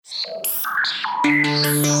I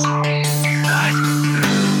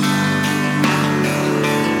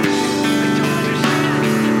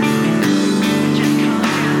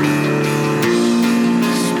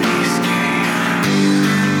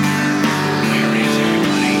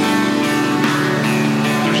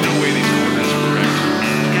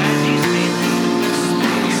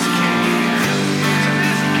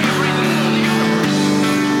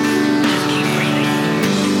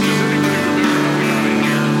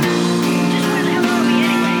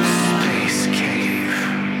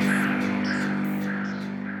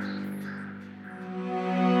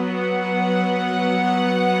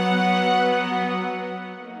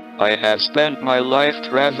have spent my life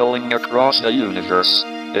traveling across the universe,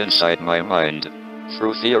 inside my mind.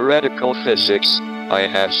 Through theoretical physics, I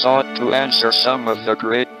have sought to answer some of the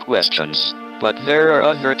great questions. But there are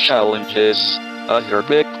other challenges, other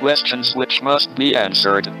big questions which must be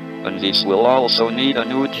answered, and these will also need a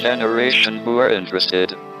new generation who are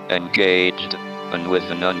interested, engaged, and with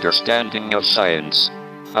an understanding of science.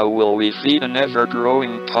 How will we feed an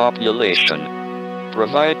ever-growing population?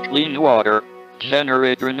 Provide clean water,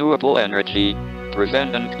 generate renewable energy,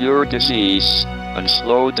 prevent and cure disease, and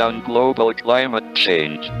slow down global climate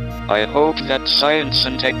change. I hope that science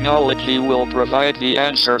and technology will provide the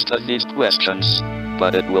answers to these questions,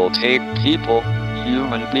 but it will take people,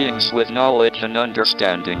 human beings with knowledge and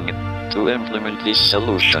understanding, to implement these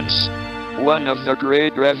solutions. One of the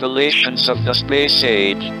great revelations of the space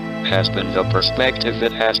age has been the perspective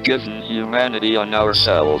it has given humanity on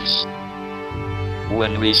ourselves.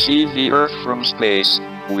 When we see the Earth from space,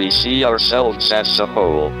 we see ourselves as a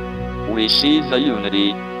whole. We see the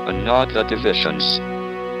unity, and not the divisions.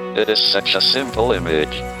 It is such a simple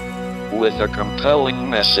image, with a compelling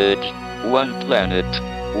message: one planet,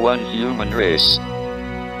 one human race.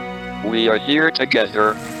 We are here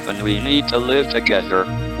together, and we need to live together,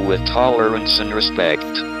 with tolerance and respect.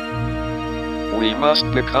 We must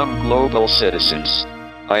become global citizens.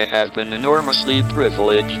 I have been enormously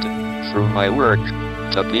privileged, through my work,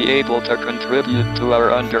 to be able to contribute to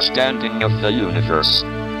our understanding of the universe.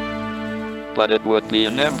 But it would be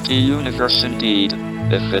an empty universe indeed,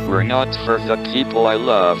 if it were not for the people I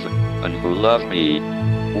love, and who love me.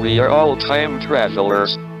 We are all time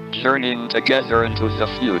travelers, journeying together into the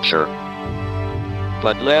future.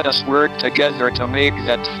 But let us work together to make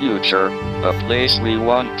that future a place we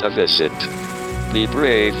want to visit. Be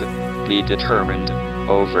brave, be determined,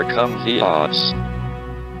 overcome the odds.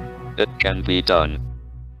 It can be done.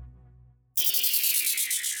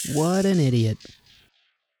 What an idiot.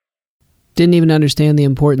 Didn't even understand the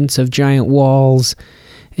importance of giant walls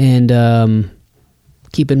and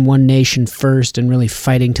keeping one nation first and really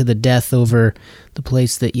fighting to the death over the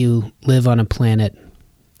place that you live on a planet.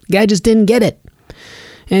 The guy just didn't get it.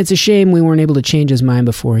 And it's a shame we weren't able to change his mind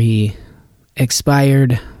before he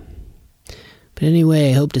expired. But anyway,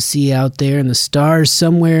 I hope to see you out there in the stars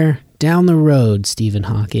somewhere down the road, Stephen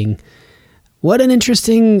Hawking. What an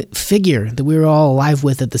interesting figure that we were all alive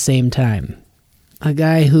with at the same time. A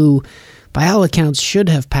guy who, by all accounts, should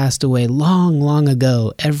have passed away long, long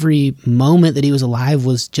ago. Every moment that he was alive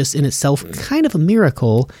was just in itself kind of a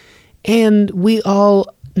miracle. And we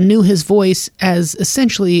all knew his voice as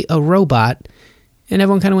essentially a robot. And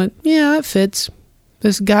everyone kind of went, yeah, that fits.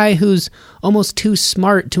 This guy who's almost too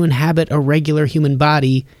smart to inhabit a regular human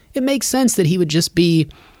body, it makes sense that he would just be,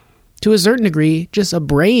 to a certain degree, just a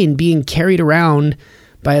brain being carried around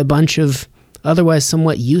by a bunch of otherwise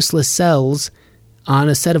somewhat useless cells on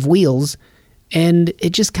a set of wheels, and it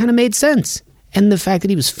just kind of made sense. And the fact that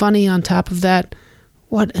he was funny on top of that,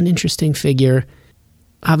 what an interesting figure.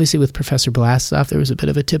 Obviously with Professor Blastoff, there was a bit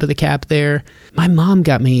of a tip of the cap there. My mom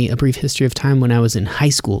got me A Brief History of Time when I was in high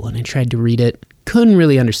school, and I tried to read it. Couldn't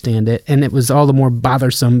really understand it, and it was all the more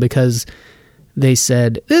bothersome because they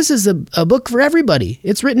said, this is a book for everybody.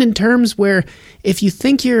 It's written in terms where if you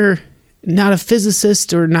think you're not a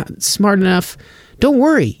physicist or not smart enough, don't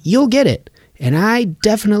worry, you'll get it. And I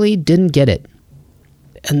definitely didn't get it.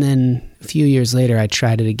 And then a few years later, I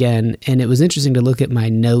tried it again, and it was interesting to look at my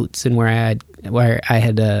notes and where I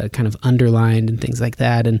had kind of underlined and things like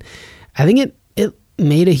that. And I think it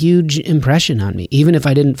made a huge impression on me, even if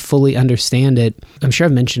I didn't fully understand it. I'm sure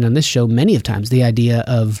I've mentioned on this show many of times the idea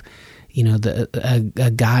of, you know,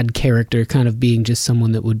 a God character kind of being just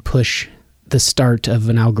someone that would push the start of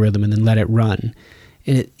an algorithm and then let it run.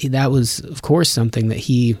 And that was, of course, something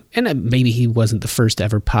that maybe he wasn't the first to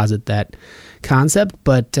ever posit that concept,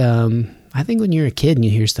 but I think when you're a kid and you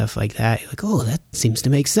hear stuff like that, you're like, oh, that seems to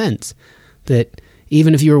make sense. That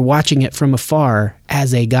even if you were watching it from afar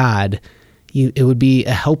as a god, it would be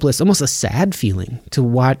a helpless, almost a sad feeling to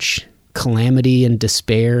watch calamity and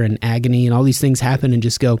despair and agony and all these things happen and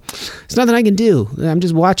just go, it's nothing I can do. I'm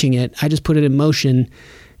just watching it. I just put it in motion.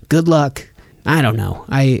 Good luck. I don't know.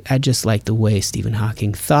 I just like the way Stephen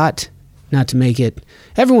Hawking thought, not to make it,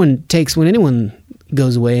 everyone takes when anyone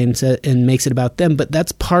goes away and makes it about them, but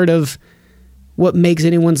that's part of what makes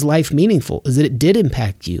anyone's life meaningful, is that it did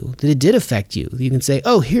impact you, that it did affect you. You can say,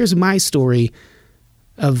 oh, here's my story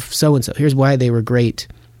of so-and-so. Here's why they were great.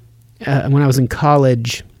 When I was in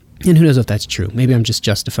college, and who knows if that's true. Maybe I'm just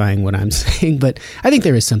justifying what I'm saying, but I think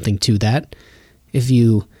there is something to that. If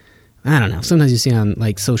you, I don't know, sometimes you see on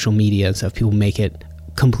like social media and stuff, people make it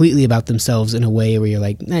completely about themselves in a way where you're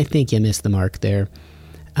like, I think you missed the mark there.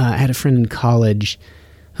 I had a friend in college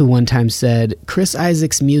who one time said, Chris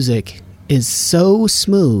Isaak's music is so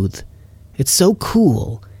smooth, it's so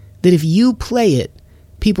cool, that if you play it,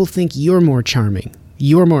 people think you're more charming,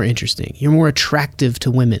 you're more interesting, you're more attractive to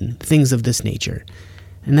women, things of this nature.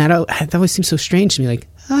 And that always seems so strange to me, like,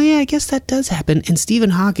 oh yeah, I guess that does happen. And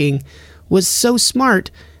Stephen Hawking was so smart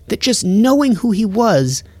that just knowing who he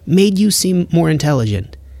was made you seem more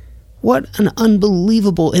intelligent. What an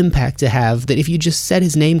unbelievable impact to have, that if you just said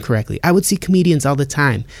his name correctly. I would see comedians all the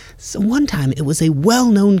time. So one time it was a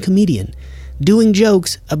well-known comedian doing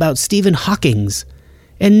jokes about Stephen Hawking's,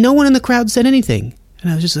 and no one in the crowd said anything. And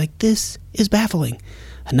I was just like, this is baffling.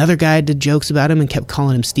 Another guy did jokes about him and kept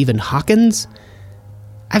calling him Stephen Hawkins.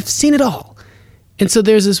 I've seen it all. And so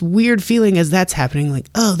there's this weird feeling as that's happening, like,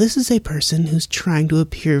 oh, this is a person who's trying to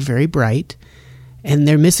appear very bright, and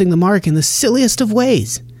they're missing the mark in the silliest of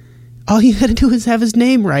ways. All you gotta do is have his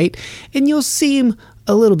name right, and you'll seem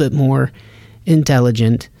a little bit more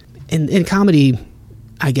intelligent. And comedy,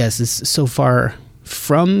 I guess, is so far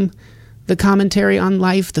from the commentary on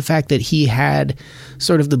life, the fact that he had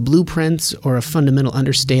sort of the blueprints or a fundamental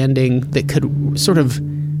understanding that could sort of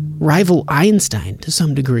rival Einstein to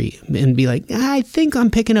some degree and be like, I think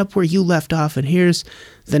I'm picking up where you left off, and here's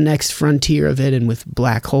the next frontier of it, and with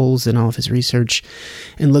black holes and all of his research,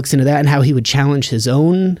 and looks into that and how he would challenge his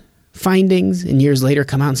own findings and years later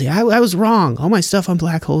come out and say, I was wrong. All my stuff on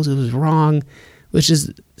black holes, it was wrong, which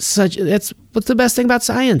is that's what's the best thing about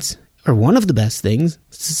science, or one of the best things,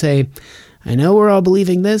 is to say, I know we're all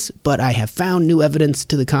believing this, but I have found new evidence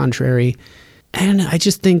to the contrary. And I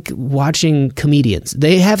just think watching comedians,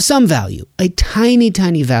 they have some value, a tiny,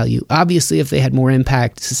 tiny value. Obviously, if they had more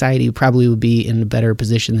impact, society probably would be in a better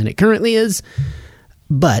position than it currently is.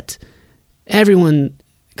 But everyone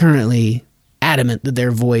currently adamant that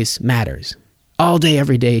their voice matters. All day,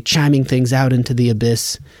 every day, chiming things out into the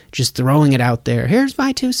abyss, just throwing it out there. Here's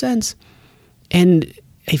my 2 cents. And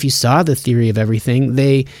if you saw the theory of everything,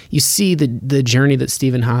 you see the journey that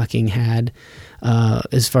Stephen Hawking had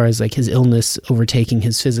as far as like his illness overtaking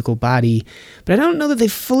his physical body. But I don't know that they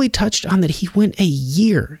fully touched on that he went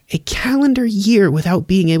a calendar year without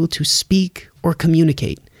being able to speak or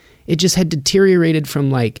communicate. It just had deteriorated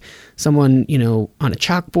from like someone, on a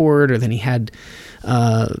chalkboard, or then he had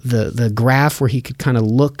the graph where he could kind of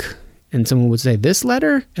look and someone would say this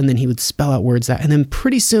letter, and then he would spell out words that, and then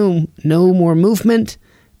pretty soon no more movement,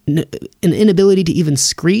 an inability to even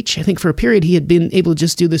screech. I think for a period he had been able to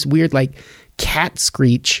just do this weird like cat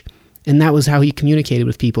screech, and that was how he communicated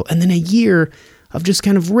with people. And then a year of just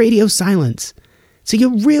kind of radio silence. So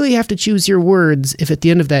you really have to choose your words if at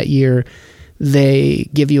the end of that year they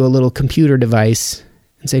give you a little computer device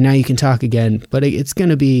and say, now you can talk again, but it's going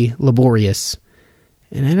to be laborious.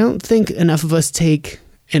 And I don't think enough of us take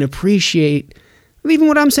and appreciate even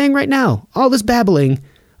what I'm saying right now. All this babbling,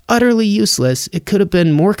 utterly useless. It could have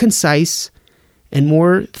been more concise and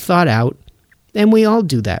more thought out. And we all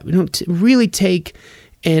do that. We don't really take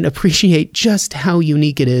and appreciate just how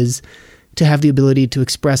unique it is to have the ability to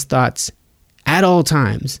express thoughts at all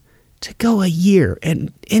times, to go a year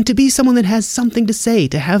and to be someone that has something to say,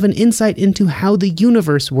 to have an insight into how the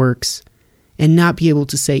universe works and not be able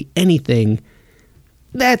to say anything.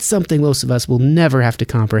 That's something most of us will never have to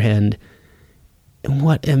comprehend. And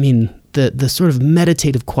the sort of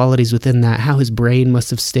meditative qualities within that, how his brain must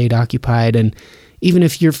have stayed occupied. And even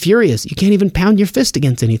if you're furious, you can't even pound your fist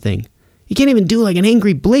against anything. You can't even do like an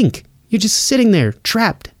angry blink. You're just sitting there,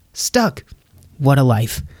 trapped, stuck. What a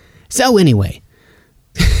life. So anyway,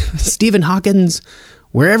 Stephen Hawkins,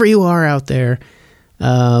 wherever you are out there,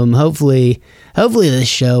 hopefully this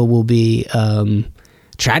show will be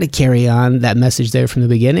try to carry on that message there from the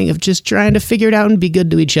beginning of just trying to figure it out and be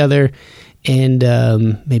good to each other, and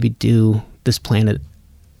maybe do this planet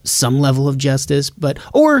some level of justice.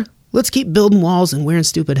 Or let's keep building walls and wearing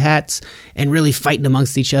stupid hats and really fighting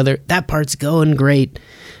amongst each other. That part's going great.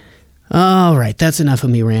 All right, that's enough of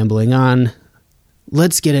me rambling on.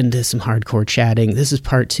 let's get into some hardcore chatting. This is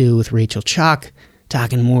part 2 with Rachel Chock,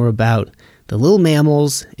 talking more about the little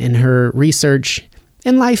mammals and her research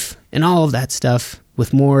and life and all of that stuff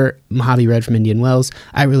with more Mojave Red from Indian Wells.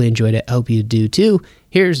 I really enjoyed it. I hope you do too.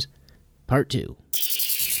 Here's part 2.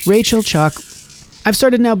 Rachel Chock. I've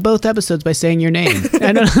started now both episodes by saying your name.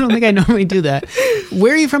 I don't think I normally do that.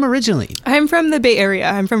 Where are you from originally? I'm from the Bay Area.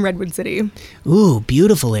 I'm from Redwood City. Ooh,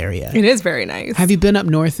 beautiful area. It is very nice. Have you been up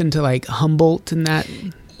north into like Humboldt and that?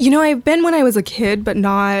 You know, I've been when I was a kid, but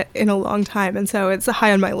not in a long time. And so it's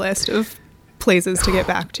high on my list of places to get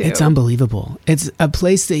back to. It's unbelievable. It's a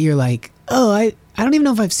place that you're like, oh, I don't even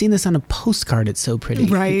know if I've seen this on a postcard. It's so pretty.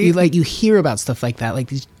 Right. You hear about stuff like that, like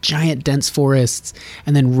these giant dense forests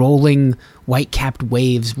and then rolling white-capped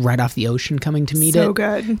waves right off the ocean coming to meet it. So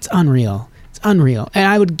good. It's unreal. It's unreal. And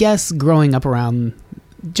I would guess growing up around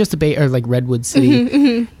just the Bay or like Redwood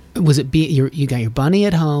City, was it you got your bunny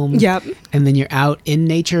at home? Yep. And then you're out in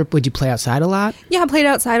nature. Would you play outside a lot? Yeah, I played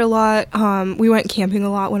outside a lot. We went camping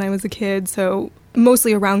a lot when I was a kid, so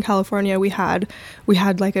mostly around California. We had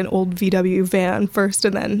like an old VW van first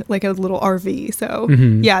and then like a little RV. So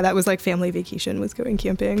yeah, that was like family vacation, was going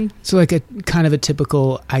camping. So like a kind of a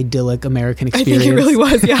typical idyllic American experience. I think it really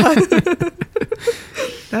was, yeah.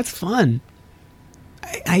 That's fun.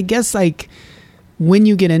 I guess like when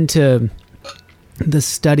you get into the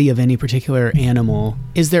study of any particular animal,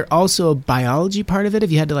 is there also a biology part of it?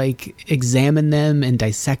 If you had to like examine them and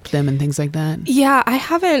dissect them and things like that? Yeah, I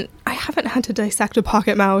haven't had to dissect a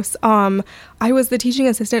pocket mouse. I was the teaching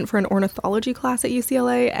assistant for an ornithology class at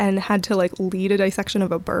UCLA and had to like lead a dissection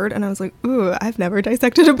of a bird, and I was like, ooh, I've never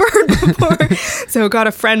dissected a bird before. So got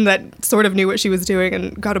a friend that sort of knew what she was doing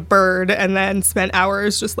and got a bird, and then spent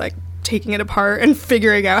hours just like taking it apart and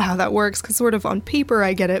figuring out how that works, because sort of on paper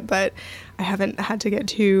I get it, but I haven't had to get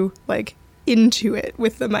too like into it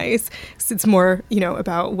with the mice. It's more,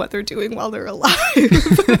 about what they're doing while they're alive.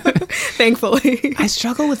 Thankfully. I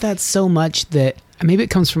struggle with that so much that maybe it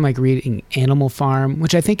comes from like reading Animal Farm,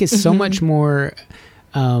 which I think is so much more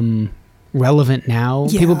relevant now.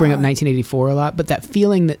 Yeah. People bring up 1984 a lot, but that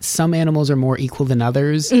feeling that some animals are more equal than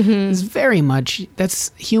others is very much,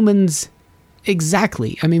 that's humans.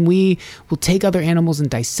 Exactly. I mean, we will take other animals and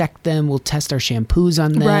dissect them. We'll test our shampoos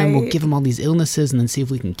on them. Right. We'll give them all these illnesses and then see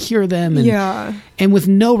if we can cure them. And, yeah. And with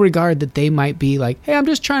no regard that they might be like, hey, I'm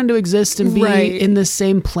just trying to exist and be Right. in the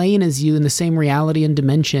same plane as you, in the same reality and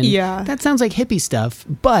dimension. Yeah. That sounds like hippie stuff.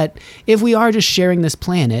 But if we are just sharing this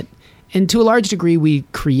planet, and to a large degree we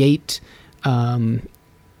create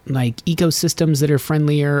like ecosystems that are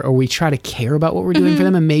friendlier, or we try to care about what we're doing for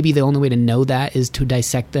them, and maybe the only way to know that is to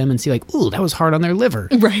dissect them and see like, ooh, that was hard on their liver.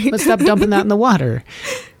 Right. Let's stop dumping that in the water.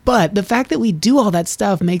 But the fact that we do all that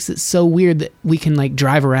stuff makes it so weird that we can like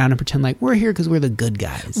drive around and pretend like we're here because we're the good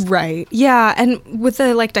guys. Right. Yeah. And with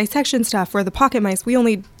the like dissection stuff or the pocket mice, we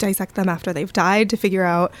only dissect them after they've died to figure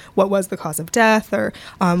out what was the cause of death, or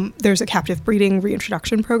there's a captive breeding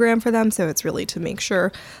reintroduction program for them. So it's really to make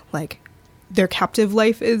sure like their captive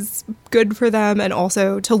life is good for them, and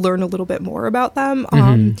also to learn a little bit more about them.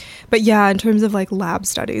 But yeah, in terms of like lab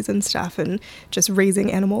studies and stuff and just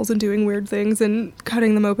raising animals and doing weird things and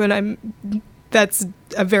cutting them open, that's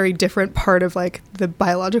a very different part of like the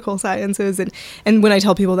biological sciences. And when I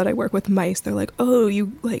tell people that I work with mice, they're like, oh,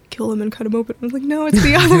 you like kill them and cut them open. I'm like, no, it's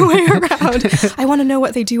the other way around. I want to know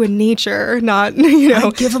what they do in nature, not,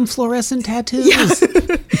 I give them fluorescent tattoos. Yeah.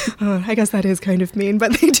 I guess that is kind of mean,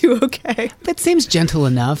 but they do okay. That seems gentle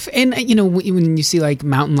enough. And, when you see like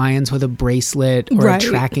mountain lions with a bracelet or Right. a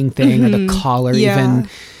tracking thing or the collar even,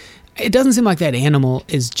 it doesn't seem like that animal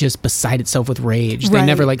is just beside itself with rage. They Right.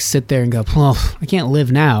 never like sit there and go, oh, I can't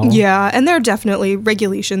live now. Yeah, and there are definitely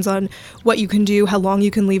regulations on what you can do, how long you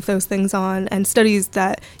can leave those things on, and studies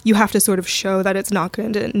that you have to sort of show that it's not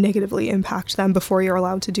going to negatively impact them before you're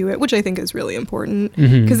allowed to do it, which I think is really important.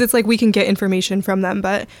 Because it's like we can get information from them,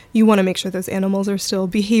 but you want to make sure those animals are still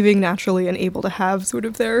behaving naturally and able to have sort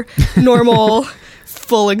of their normal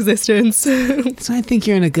full existence. So I think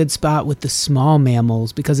you're in a good spot with the small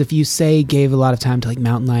mammals, because if you say gave a lot of time to like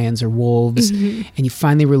mountain lions or wolves and you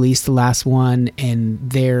finally released the last one and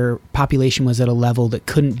their population was at a level that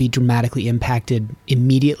couldn't be dramatically impacted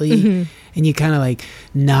immediately, and you kind of like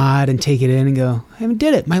nod and take it in and go, I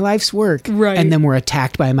did it, my life's work. Right. And then we're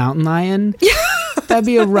attacked by a mountain lion. That'd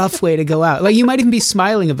be a rough way to go out. Like you might even be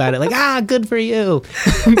smiling about it, like, good for you.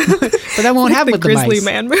 But that won't happen with the mice. Grizzly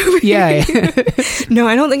Man movie. Yeah. No,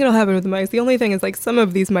 I don't think it'll happen with the mice. The only thing is like some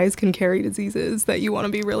of these mice can carry diseases that you want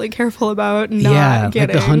to be really careful about not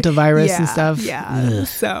getting. Like the hantavirus and stuff. Yeah. Ugh.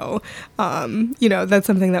 So, that's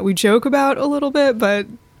something that we joke about a little bit, but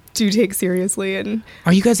do take seriously. And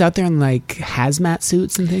are you guys out there in like hazmat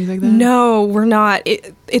suits and things like that? no, we're not.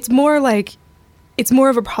 It's more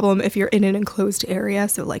of a problem if you're in an enclosed area.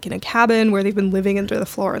 So like in a cabin where they've been living under the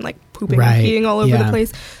floor and like pooping and peeing all over the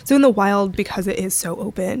place. So in the wild, because it is so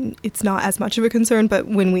open, it's not as much of a concern. But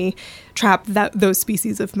when we trap those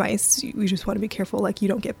species of mice, we just want to be careful. Like you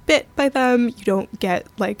don't get bit by them. You don't get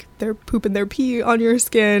like their poop and their pee on your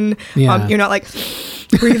skin. Yeah. You're not like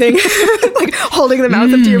breathing, like holding the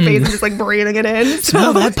mouse up to your face and just like breathing it in.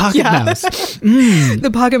 Smell that pocket mouse.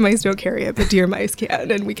 The pocket mice don't carry it, but deer mice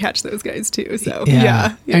can, and we catch those guys too. So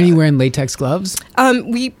yeah. Are you wearing latex gloves?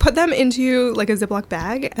 We put them into like a Ziploc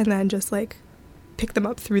bag and then just like pick them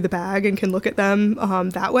up through the bag and can look at them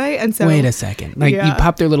that way. And so wait a second, like you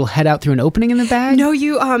pop their little head out through an opening in the bag? No,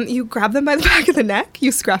 you grab them by the back of the neck,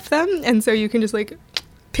 you scruff them, and so you can just like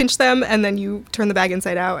pinch them and then you turn the bag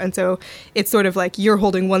inside out, and so it's sort of like you're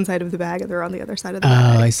holding one side of the bag and they're on the other side of the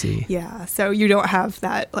bag. Oh, I see. Yeah, so you don't have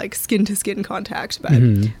that like skin to skin contact, but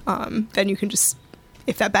then you can just,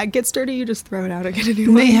 if that bag gets dirty, you just throw it out and get a new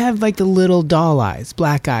one. They have like the little doll eyes,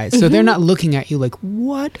 black eyes. So they're not looking at you like,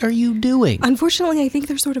 what are you doing? Unfortunately, I think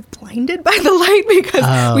they're sort of blinded by the light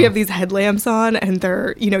because we have these headlamps on and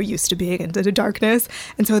they're, used to being into the darkness.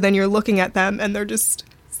 And so then you're looking at them and they're just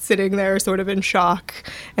sitting there sort of in shock.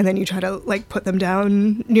 And then you try to like put them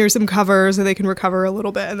down near some cover so they can recover a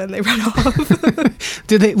little bit and then they run off.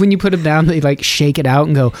 Do they, when you put them down, they like shake it out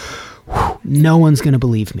and go, no one's going to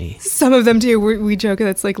believe me? Some of them do. We joke that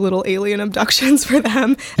it's like little alien abductions for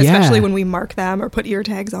them, especially when we mark them or put ear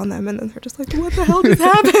tags on them. And then they're just like, what the hell just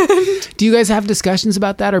happened? Do you guys have discussions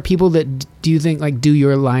about that? Are people that, do you think like do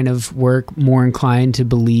your line of work more inclined to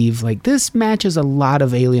believe like this matches a lot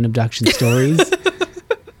of alien abduction stories?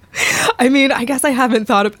 I mean, I guess I haven't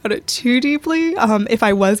thought about it too deeply. If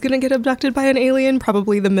I was going to get abducted by an alien,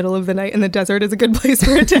 probably the middle of the night in the desert is a good place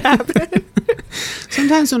for it to happen.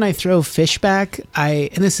 Sometimes when I throw fish back, and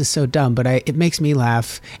this is so dumb, but it makes me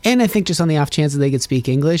laugh. And I think just on the off chance that they could speak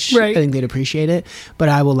English, I think they'd appreciate it. But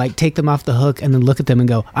I will like take them off the hook and then look at them and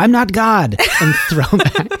go, I'm not God, and throw them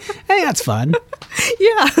back. Hey, that's fun.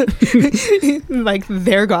 Yeah. Like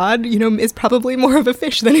their God, is probably more of a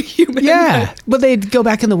fish than a human. Yeah. But they'd go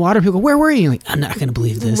back in the water and people go, where were you? Like, I'm not going to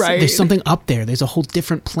believe this. Right. There's something up there. There's a whole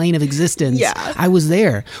different plane of existence. Yeah. I was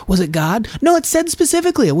there. Was it God? No, it said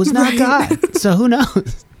specifically it was not God. So who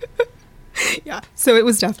knows? Yeah. So it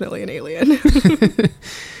was definitely an alien.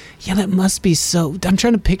 Yeah, that must be so. I'm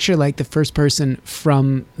trying to picture like the first person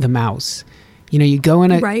from the mouse. You go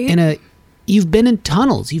in a you've been in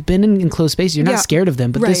tunnels, you've been in enclosed spaces, you're not scared of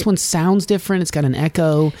them, but this one sounds different, it's got an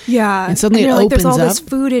echo. Yeah. And suddenly you're it like, opens there's all up. this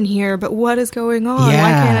food in here, but what is going on? Yeah.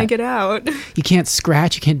 Why can't I get out? You can't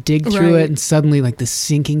scratch, you can't dig through it, and suddenly like this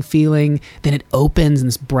sinking feeling, then it opens and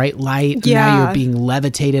this bright light, and now you're being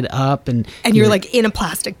levitated up and you're like in a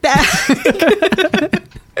plastic bag.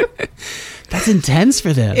 That's intense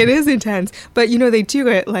for them. It is intense. But, they do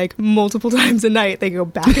it like multiple times a night. They go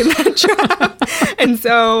back in that trap. And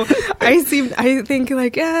so I think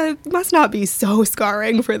like, it must not be so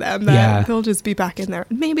scarring for them that they'll just be back in there.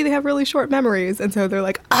 Maybe they have really short memories. And so they're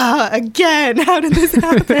like, again, how did this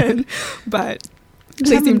happen? But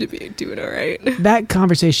they seem to be doing all right. That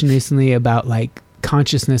conversation recently about like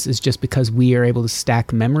consciousness is just because we are able to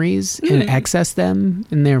stack memories and access them.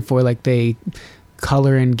 And therefore like they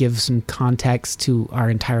color and give some context to our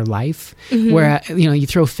entire life. Where you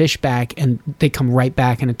throw fish back and they come right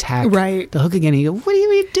back and attack the hook again, and you go, what are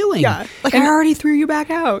you doing? I already threw you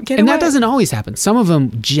back out. Get and away. that doesn't always happen. Some of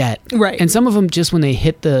them jet, and some of them just when they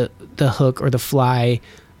hit the hook or the fly,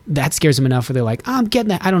 that scares them enough where they're like, I'm getting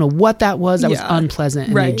that, I don't know what that was, that was unpleasant,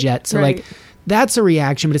 and they jet. So like that's a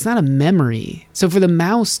reaction, but it's not a memory. So for the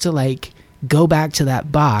mouse to like go back to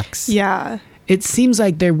that box, it seems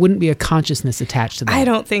like there wouldn't be a consciousness attached to that. I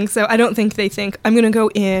don't think so. I don't think they think, I'm going to go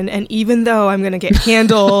in, and even though I'm going to get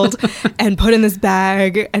handled and put in this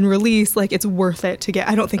bag and release, like it's worth it to get.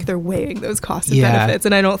 I don't think they're weighing those costs and benefits,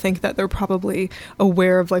 and I don't think that they're probably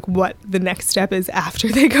aware of like what the next step is after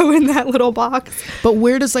they go in that little box. But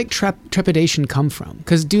where does like trepidation come from?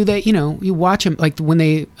 Because do they, you watch them, like when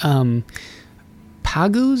they...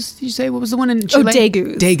 Pagus, did you say? What was the one in Chile?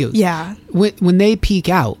 Dagus. Dagus. Yeah. When they peek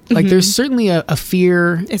out, like there's certainly a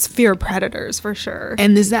fear. It's fear of predators for sure.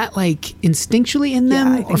 And is that like instinctually in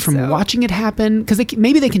them or from watching it happen? Because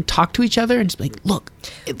maybe they can talk to each other and just be like, look,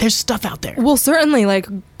 there's stuff out there. Well, certainly like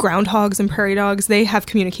groundhogs and prairie dogs, they have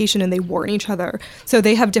communication and they warn each other. So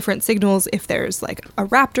they have different signals if there's like a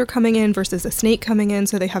raptor coming in versus a snake coming in.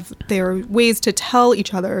 So there are ways to tell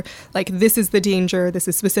each other, like, this is the danger, this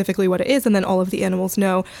is specifically what it is. And then all of the animals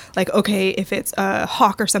know, like, okay, if it's a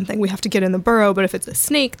hawk or something, we have to get in the burrow. But if it's a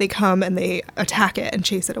snake, they come and they attack it and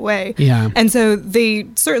chase it away. Yeah. And so they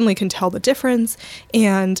certainly can tell the difference.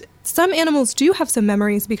 And some animals do have some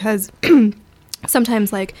memories because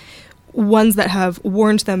sometimes, like, ones that have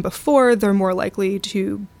warned them before, they're more likely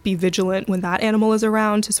to be vigilant when that animal is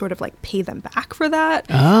around to sort of like pay them back for that.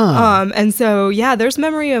 And so, yeah, there's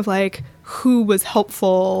memory of like who was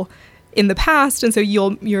helpful in the past, and so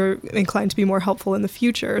you're inclined to be more helpful in the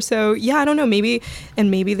future. So yeah, I don't know, maybe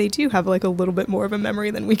they do have like a little bit more of a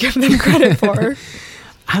memory than we give them credit for.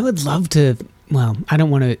 I would love to. Well, I don't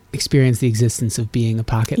want to experience the existence of being a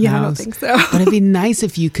pocket mouse. Yeah, I don't think so. But it'd be nice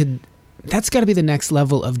if you could. That's got to be the next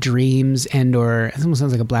level of dreams or it almost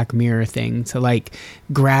sounds like a Black Mirror thing, to like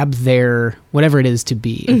grab their whatever it is to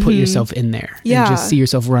be and put yourself in there. Yeah. And just see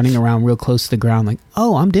yourself running around real close to the ground like,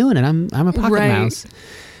 oh, I'm doing it. I'm a pocket mouse.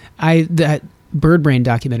 That bird brain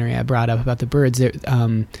documentary I brought up about the birds,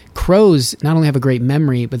 crows not only have a great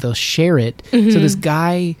memory, but they'll share it. So this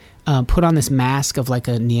guy put on this mask of like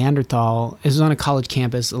a Neanderthal. It was on a college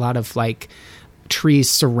campus, a lot of like trees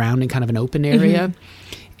surrounding kind of an open area.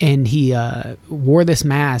 And he wore this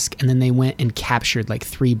mask, and then they went and captured like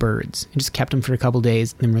 3 birds and just kept them for a couple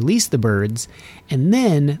days, then released the birds. And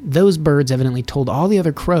then those birds evidently told all the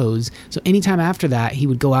other crows. So anytime after that, he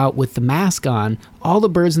would go out with the mask on, all the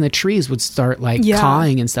birds in the trees would start like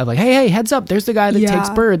cawing and stuff like, hey, heads up, there's the guy that takes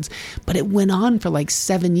birds. But it went on for like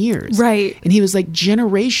 7 years. Right. And he was like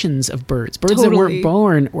generations of birds that weren't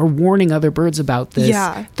born were warning other birds about this.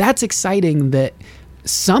 Yeah. That's exciting that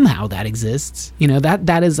somehow that exists,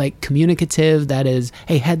 that is like communicative. That is,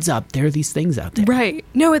 hey, heads up, there are these things out there. Right.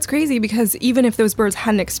 No, it's crazy because even if those birds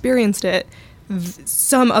hadn't experienced it,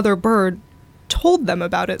 some other bird told them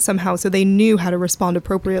about it somehow, so they knew how to respond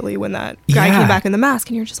appropriately when that guy came back in the mask.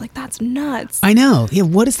 And you're just like, that's nuts. I know. Yeah.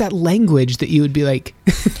 What is that language that you would be like?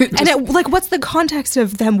 What's the context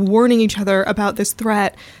of them warning each other about this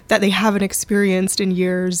threat that they haven't experienced in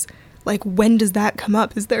years? Like, when does that come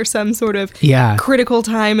up? Is there some sort of critical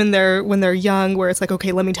time when they're young where it's like,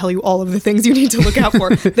 okay, let me tell you all of the things you need to look out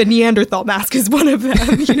for. The Neanderthal mask is one of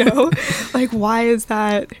them, Like, why is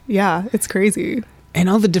that? Yeah, it's crazy. And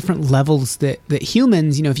all the different levels that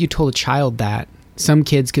humans, if you told a child that, some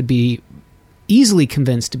kids could be easily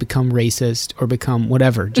convinced to become racist or become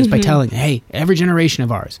whatever just by telling, hey, every generation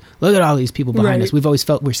of ours, look at all these people behind us. We've always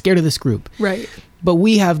felt we're scared of this group. Right. But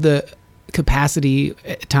we have the capacity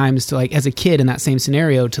at times to, like, as a kid in that same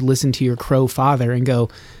scenario, to listen to your crow father and go,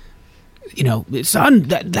 son,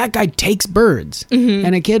 that guy takes birds.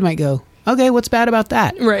 And a kid might go, okay, what's bad about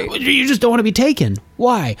that? Right. You just don't want to be taken.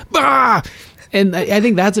 Why? Bah! And I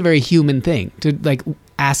think that's a very human thing to like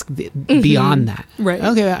ask beyond that. Right.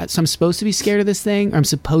 Okay, so I'm supposed to be scared of this thing, or I'm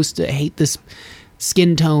supposed to hate this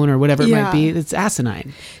skin tone or whatever it might be. It's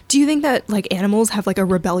asinine. Do you think that like animals have like a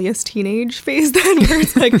rebellious teenage phase then where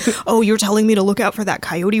it's like, oh, you're telling me to look out for that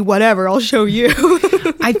coyote, whatever, I'll show you?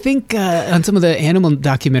 I think on some of the animal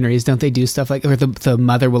documentaries, don't they do stuff like, or the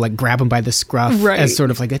mother will like grab them by the scruff as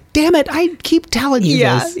sort of like a, damn it, I keep telling you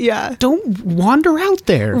this. Yeah. Don't wander out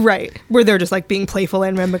there. Right. Where they're just like being playful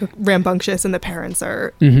and rambunctious, and the parents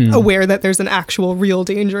are aware that there's an actual real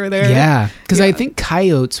danger there. Yeah. Because I think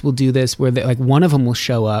coyotes will do this where they, like one of them will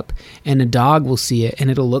show up and a dog will see it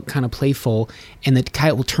and it'll look kind of playful, and the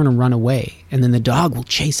coyote will turn and run away, and then the dog will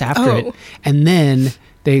chase after it, and then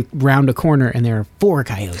they round a corner and there are 4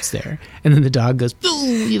 coyotes there, and then the dog goes, "Ooh,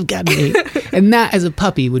 you've got me." And that, as a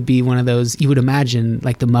puppy, would be one of those you would imagine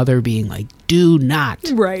like the mother being like, do not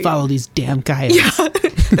follow these damn coyotes. Yeah.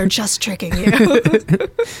 They're just tricking you.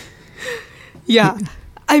 Yeah.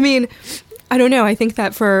 I mean, I don't know. I think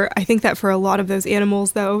that for a lot of those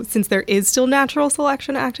animals, though, since there is still natural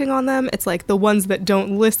selection acting on them, it's like the ones that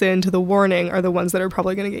don't listen to the warning are the ones that are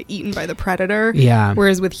probably going to get eaten by the predator. Yeah.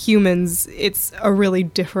 Whereas with humans, it's a really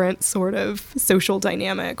different sort of social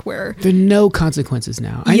dynamic where there are no consequences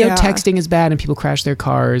now. I know texting is bad and people crash their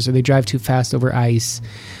cars or they drive too fast over ice.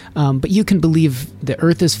 But you can believe the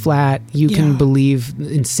earth is flat. You can believe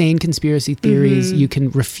insane conspiracy theories. You can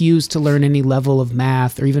refuse to learn any level of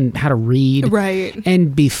math or even how to read. Right.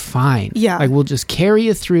 And be fine. Yeah. Like, we'll just carry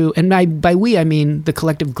you through. And by we, I mean the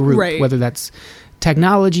collective group, whether that's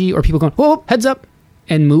technology or people going, whoa, heads up.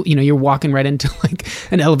 And move, you're walking right into like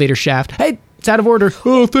an elevator shaft. Hey, It's out of order.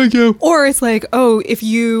 Oh, thank you. Or it's like, oh, if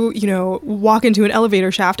you walk into an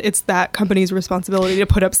elevator shaft, it's that company's responsibility to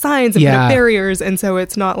put up signs and put up barriers. And so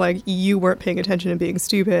it's not like you weren't paying attention and being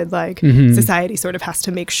stupid. Like society sort of has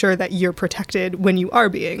to make sure that you're protected when you are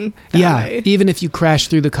being that way. Even if you crash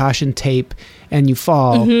through the caution tape and you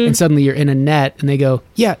fall and suddenly you're in a net and they go,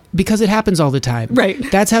 yeah, because it happens all the time. Right.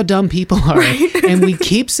 That's how dumb people are. Right. And we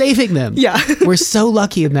keep saving them. Yeah. We're so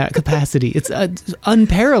lucky in that capacity. It's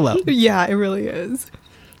unparalleled. Yeah, it really is.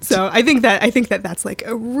 So I think that that's like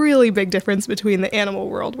a really big difference between the animal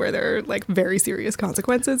world, where there are like very serious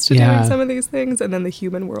consequences to doing some of these things, and then the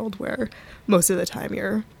human world, where most of the time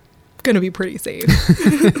you're going to be pretty safe.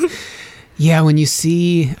 Yeah, when you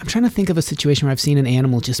see, I'm trying to think of a situation where I've seen an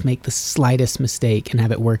animal just make the slightest mistake and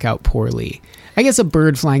have it work out poorly. I guess a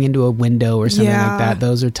bird flying into a window or something like that,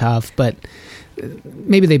 those are tough, but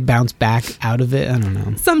maybe they bounce back out of it. I don't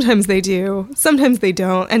know. Sometimes they do. Sometimes they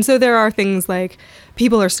don't. And so there are things like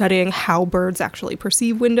people are studying how birds actually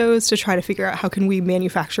perceive windows to try to figure out how can we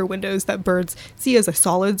manufacture windows that birds see as a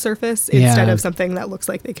solid surface instead of something that looks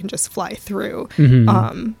like they can just fly through,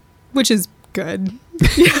 which is good.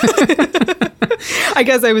 I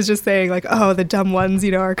guess I was just saying like, oh, the dumb ones,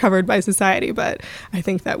 are covered by society. But I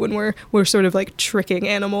think that when we're sort of like tricking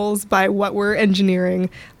animals by what we're engineering,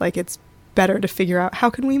 like it's better to figure out how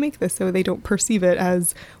can we make this so they don't perceive it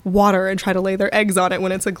as water and try to lay their eggs on it when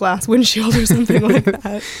it's a glass windshield or something like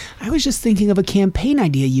that. I was just thinking of a campaign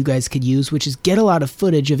idea you guys could use, which is get a lot of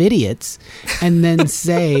footage of idiots and then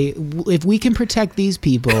say, if we can protect these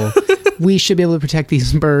people, we should be able to protect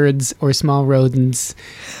these birds or small rodents.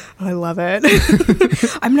 I love it.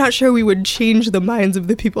 I'm not sure we would change the minds of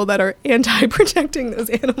the people that are anti-protecting those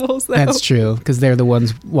animals, though. That's true, because they're the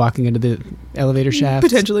ones walking into the elevator shaft.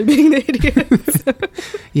 Potentially being the idiots.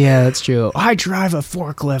 Yeah, that's true. I drive a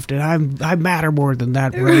forklift, and I matter more than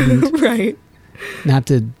that rodent. Right. Not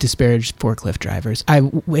to disparage forklift drivers.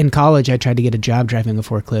 In college, I tried to get a job driving a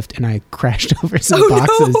forklift, and I crashed over some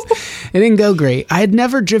boxes. No. It didn't go great. I had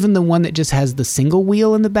never driven the one that just has the single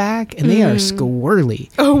wheel in the back, and they are squirrely.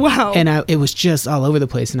 Oh, wow. And it was just all over the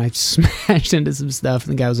place, and I smashed into some stuff,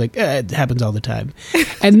 and the guy was like, it happens all the time.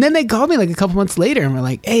 And then they called me like a couple months later, and were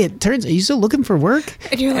like, hey, are you still looking for work?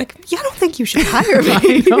 And you're like, yeah, I don't think you should hire me.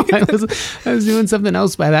 I know. I was doing something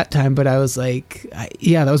else by that time, but I was like,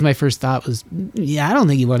 that was my first thought was, yeah, I don't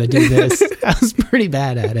think you want to do this. I was pretty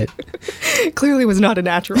bad at it. Clearly was not a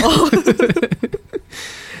natural.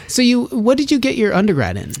 So what did you get your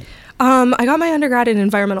undergrad in? I got my undergrad in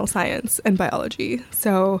environmental science and biology.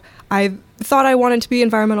 So I thought I wanted to be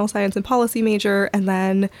environmental science and policy major, and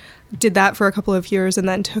then did that for a couple of years, and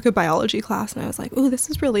then took a biology class, and I was like, oh, this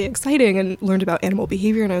is really exciting, and learned about animal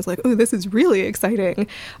behavior, and I was like, oh, this is really exciting.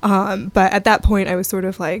 But at that point, I was sort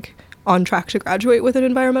of like on track to graduate with an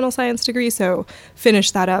environmental science degree, so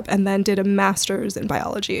finished that up, and then did a master's in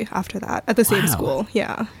biology after that at the same school.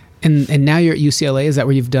 Yeah. And now you're at UCLA. Is that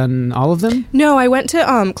where you've done all of them? No, I went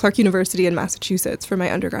to Clark University in Massachusetts for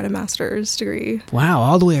my undergrad and master's degree. Wow,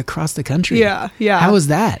 all the way across the country. Yeah. How was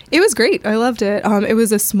that? It was great. I loved it. It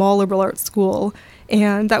was a small liberal arts school,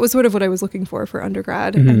 and that was sort of what I was looking for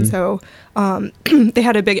undergrad. And so they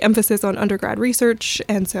had a big emphasis on undergrad research,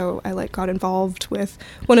 and so I got involved with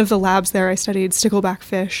one of the labs there. I studied stickleback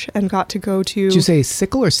fish and got to go to... Did you say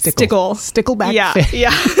sickle or stickle? Stickleback fish.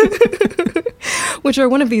 Yeah. Which are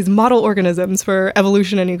one of these model organisms for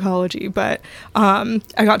evolution and ecology. But I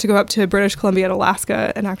got to go up to British Columbia and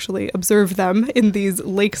Alaska and actually observe them in these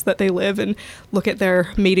lakes that they live and look at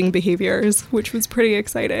their mating behaviors, which was pretty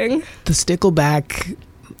exciting. The stickleback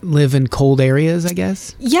live in cold areas, I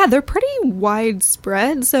guess? Yeah, they're pretty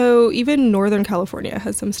widespread. So even Northern California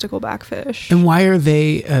has some stickleback fish. And why are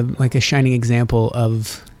they like a shining example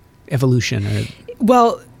of evolution?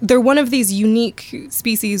 Well, they're one of these unique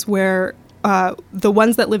species where the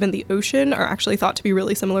ones that live in the ocean are actually thought to be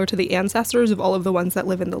really similar to the ancestors of all of the ones that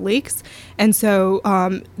live in the lakes. And so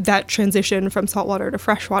that transition from saltwater to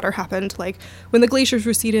freshwater happened when the glaciers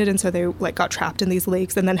receded, and so they got trapped in these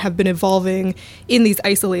lakes and then have been evolving in these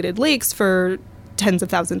isolated lakes for tens of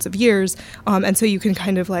thousands of years. And so you can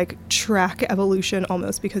kind of track evolution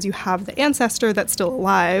almost because you have the ancestor that's still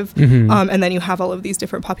alive. And then you have all of these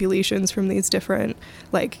different populations from these different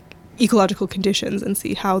ecological conditions and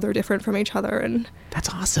see how they're different from each other. And that's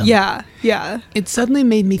awesome. Yeah. It suddenly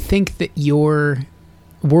made me think that your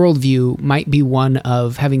worldview might be one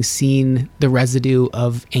of having seen the residue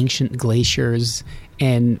of ancient glaciers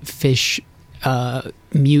and fish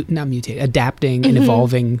adapting and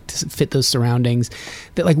evolving to fit those surroundings,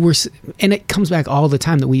 that like and it comes back all the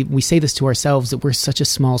time that we say this to ourselves, that we're such a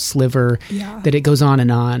small sliver, that it goes on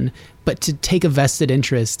and on. But to take a vested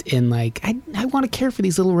interest in like, I want to care for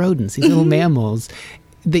these little rodents, these little mammals,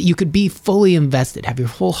 that you could be fully invested, have your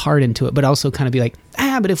whole heart into it, but also kind of be like,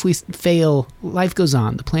 but if we fail, life goes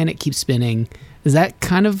on, the planet keeps spinning. Is that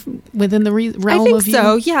kind of within the realm of you? I think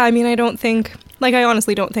so, yeah. I mean, I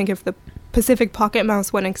honestly don't think if the Pacific pocket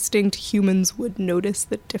mouse went extinct, humans would notice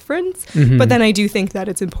the difference. But then I do think that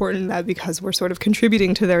it's important that because we're sort of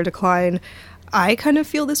contributing to their decline, I kind of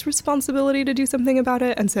feel this responsibility to do something about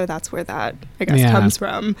it. And so that's where that, I guess, comes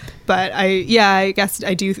from. But I guess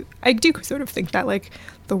I do sort of think that like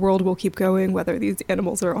the world will keep going, whether these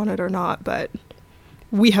animals are on it or not. But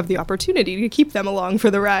we have the opportunity to keep them along for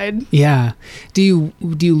the ride. Yeah. Do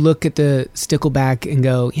you look at the stickleback and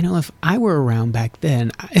go, if I were around back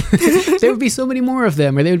then, there would be so many more of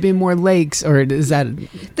them, or there would be more lakes, or is that...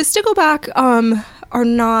 The stickleback are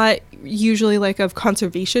not usually like of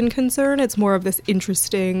conservation concern. It's more of this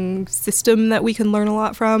interesting system that we can learn a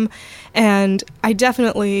lot from. And I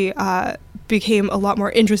definitely became a lot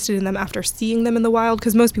more interested in them after seeing them in the wild,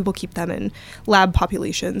 because most people keep them in lab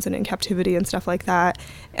populations and in captivity and stuff like that.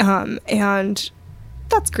 And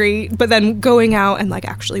that's great. But then going out and like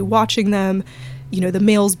actually watching them, the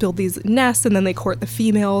males build these nests and then they court the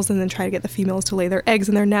females and then try to get the females to lay their eggs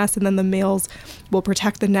in their nest, and then the males will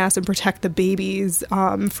protect the nest and protect the babies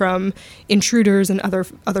from intruders and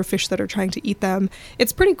other fish that are trying to eat them.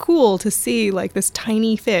 It's pretty cool to see like this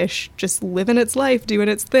tiny fish just living its life, doing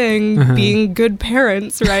its thing, being good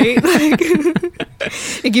parents, right? Like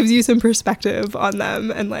it gives you some perspective on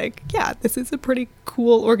them, and like, yeah, this is a pretty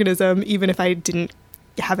cool organism, even if I didn't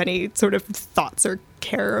have any sort of thoughts or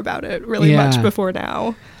care about it really much before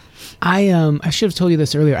now. I should have told you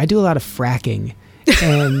this earlier. I do a lot of fracking,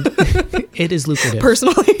 and it is lucrative.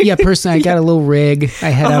 Personally? Yeah, personally. I got a little rig. I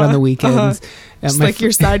head out on the weekends. Just like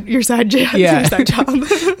your side job. Your side job.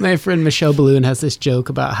 My friend Michelle Balloon has this joke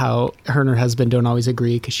about how her and her husband don't always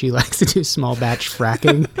agree because she likes to do small batch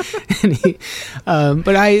fracking.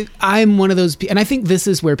 But I'm one of those people, and I think this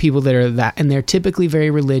is where people that are that, and they're typically very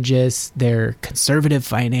religious, they're conservative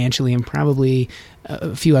financially, and probably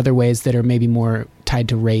a few other ways that are maybe more tied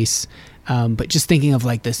to race. But just thinking of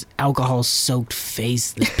like this alcohol-soaked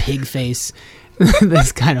face, this pig face,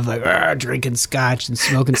 this kind of like drinking scotch and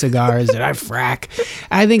smoking cigars and I frack.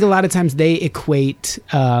 I think a lot of times they equate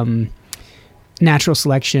natural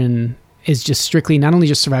selection is just strictly not only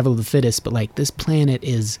just survival of the fittest, but like this planet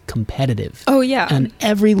is competitive. Oh yeah, on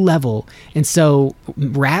every level. And so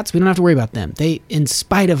rats, we don't have to worry about them. They, in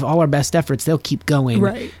spite of all our best efforts, they'll keep going.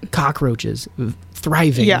 Right. Cockroaches,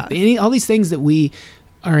 thriving. Yeah. All these things that we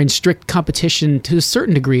are in strict competition to a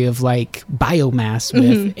certain degree of like biomass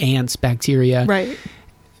with ants, bacteria. Right.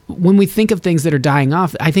 When we think of things that are dying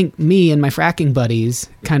off, I think me and my fracking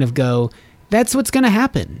buddies kind of go, that's what's going to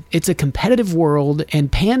happen. It's a competitive world,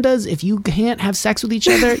 and pandas, if you can't have sex with each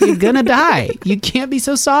other, you're going to die. You can't be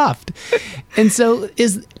so soft. And so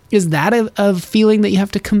is that a feeling that you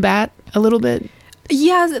have to combat a little bit?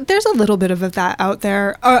 Yeah, there's a little bit of that out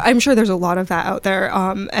there. I'm sure there's a lot of that out there,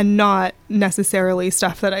 and not necessarily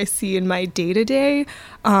stuff that I see in my day-to-day.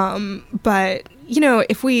 But,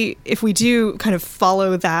 if we do kind of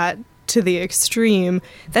follow that to the extreme,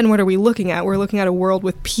 then what are we looking at? We're looking at a world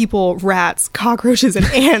with people, rats, cockroaches, and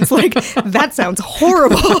ants. Like, that sounds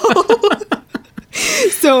horrible.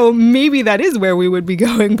 So maybe that is where we would be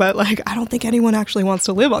going, but like, I don't think anyone actually wants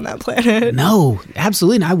to live on that planet. No,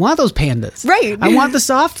 absolutely not. I want those pandas. Right. I want the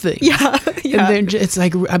soft thing. Yeah. And it's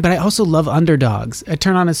like, but I also love underdogs. I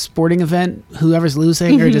turn on a sporting event, whoever's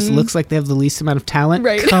losing or just looks like they have the least amount of talent.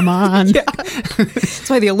 Right. Come on. Yeah. That's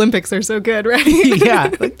why the Olympics are so good, right?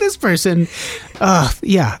 Yeah. Like this person.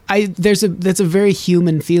 Yeah. That's a very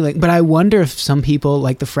human feeling, but I wonder if some people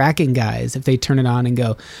like the fracking guys, if they turn it on and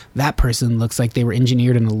go, that person looks like they were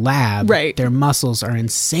engineered in a lab. Right. Their muscles are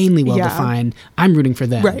insanely well defined. I'm rooting for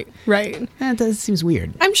them. Right. That seems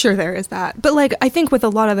weird. I'm sure there is that. But like, I think with a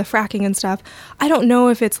lot of the fracking and stuff, I don't know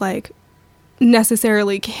if it's like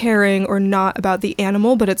necessarily caring or not about the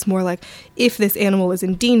animal, but it's more like, if this animal is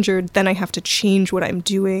endangered, then I have to change what I'm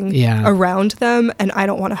doing around them, and I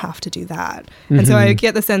don't want to have to do that. And so I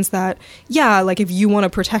get the sense that, like if you want to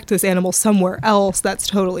protect this animal somewhere else, that's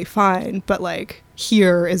totally fine, but like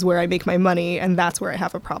here is where I make my money, and that's where I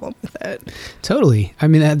have a problem with it. Totally. I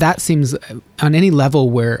mean, that seems on any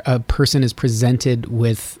level where a person is presented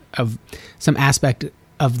with some aspect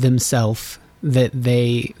of themselves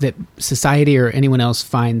that society or anyone else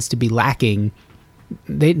finds to be lacking,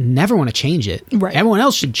 they never want to change it. Right. Everyone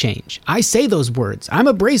else should change. I say those words. I'm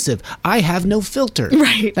abrasive. I have no filter.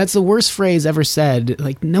 Right. That's the worst phrase ever said.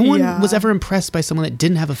 Like, no one was ever impressed by someone that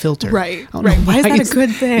didn't have a filter. Right. Right. Why is that a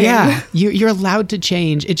good thing? Yeah. You're allowed to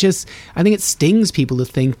change. It just, I think it stings people to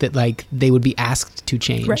think that like they would be asked to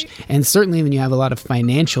change. Right. And certainly when you have a lot of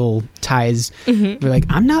financial ties, Mm-hmm. you're like,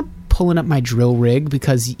 I'm not pulling up my drill rig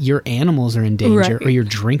because your animals are in danger, Right. or your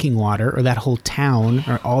drinking water, or that whole town,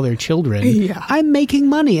 or all their children. Yeah. I'm making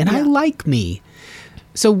money and I like me.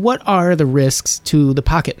 So what are the risks to the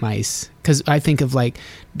pocket mice? Because I think of like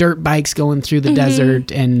dirt bikes going through the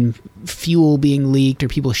desert and fuel being leaked or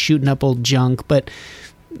people shooting up old junk. But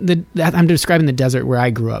I'm describing the desert where I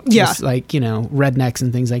grew up. Yeah. Just like, rednecks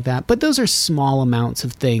and things like that. But those are small amounts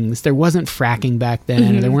of things. There wasn't fracking back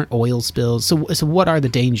then. Or there weren't oil spills. So what are the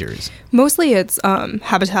dangers? Mostly it's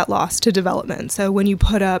habitat loss to development. So when you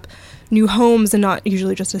put up new homes, and not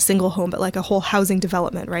usually just a single home, but like a whole housing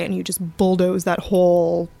development, right? And you just bulldoze that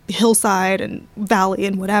whole hillside and valley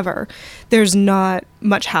and whatever, there's not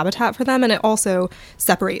much habitat for them. And it also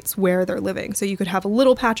separates where they're living. So you could have a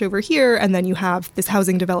little patch over here, and then you have this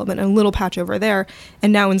housing development and a little patch over there.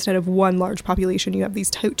 And now instead of one large population, you have these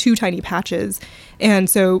two tiny patches. And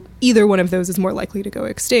so either one of those is more likely to go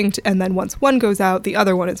extinct. And then once one goes out, the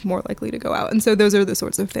other one is more likely to go out. And so those are the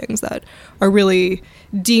sorts of things that are really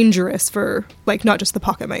dangerous for, like, not just the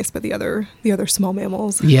pocket mice, but the other small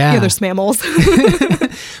mammals. Yeah. The other smammals.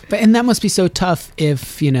 And that must be so tough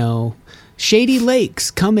if, Shady Lakes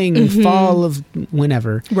coming fall of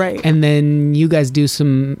whenever. Right. And then you guys do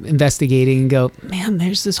some investigating and go, man,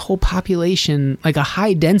 there's this whole population, like a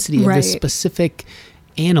high density of this specific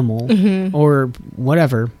animal or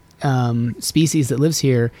whatever species that lives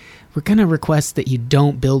here. We're going to request that you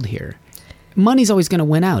don't build here. Money's always going to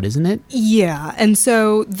win out, isn't it? Yeah. And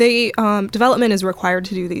so they development is required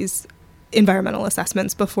to do these environmental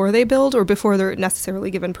assessments before they build, or before they're necessarily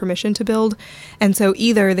given permission to build. And so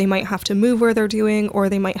either they might have to move where they're doing, or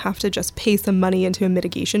they might have to just pay some money into a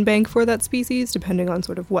mitigation bank for that species, depending on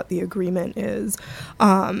sort of what the agreement is.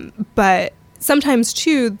 But sometimes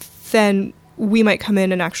too, then we might come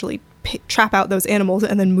in and actually trap out those animals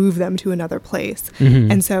and then move them to another place.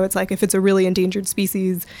 And so it's like, if it's a really endangered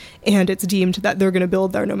species and it's deemed that they're going to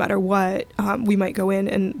build there no matter what, we might go in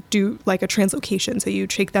and do like a translocation. So you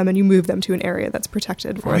take them and you move them to an area that's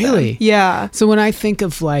protected for them. Really? Yeah. So when I think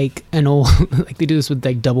of like an old, like they do this with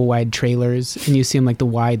like double wide trailers, and you see them like the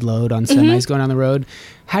wide load on semis going on the road.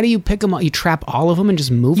 How do you pick them up? You trap all of them and just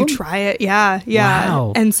move them? You try it. Yeah. Yeah.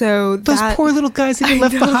 Wow. And so those poor little guys that get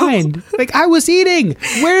left behind. Like, I was eating.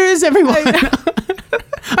 Where is everyone?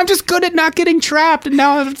 I'm just good at not getting trapped, and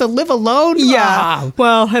now I have to live alone. Yeah. Ah.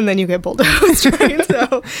 Well, and then you get bulldozed, right?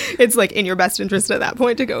 So it's like in your best interest at that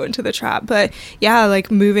point to go into the trap. But yeah, like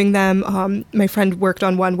moving them. My friend worked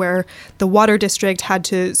on one where the water district had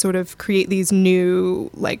to sort of create these new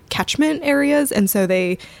like catchment areas. And so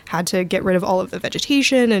they had to get rid of all of the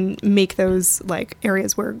vegetation and make those like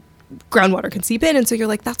areas where groundwater can seep in. And so you're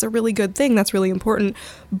like, that's a really good thing. That's really important.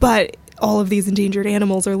 But all of these endangered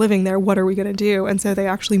animals are living there. What are we going to do? And so they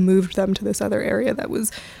actually moved them to this other area that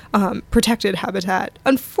was protected habitat.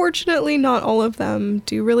 Unfortunately, not all of them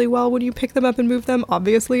do really well when you pick them up and move them.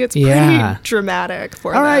 Obviously, it's pretty dramatic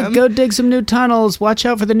for them. All right, go dig some new tunnels. Watch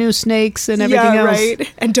out for the new snakes and everything else.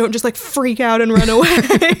 Right. And don't just like freak out and run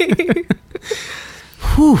away.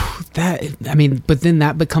 Whew, but then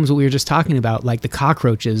that becomes what we were just talking about, like the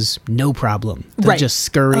cockroaches, no problem. They'll just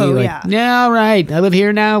scurry, all right, I live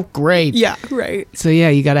here now, great. Yeah, right. So yeah,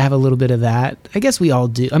 you got to have a little bit of that. I guess we all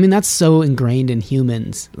do. I mean, that's so ingrained in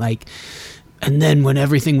humans, like, and then when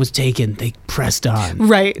everything was taken, they pressed on.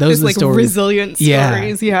 Right, those are the like stories. Resilient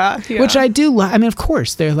stories, yeah. Which I do, I mean, of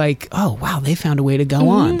course, they're like, oh, wow, they found a way to go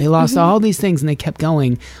on. They lost all these things and they kept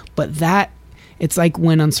going, but that, it's like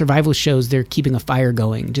when on survival shows they're keeping a fire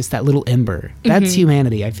going, just that little ember. That's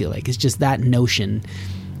humanity, I feel like. It's just that notion.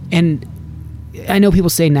 And I know people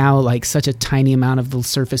say now like such a tiny amount of the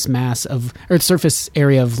surface surface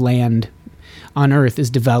area of land on Earth is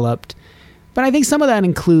developed. But I think some of that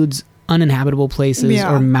includes uninhabitable places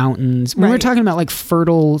or mountains. When we're talking about like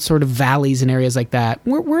fertile sort of valleys and areas like that,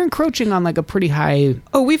 we're encroaching on like a pretty high...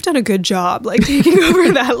 Oh, we've done a good job like taking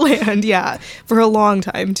over that land, for a long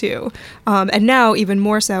time too. And now even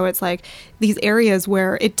more so, it's like these areas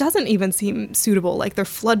where it doesn't even seem suitable, like they're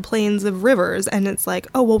floodplains of rivers, and it's like,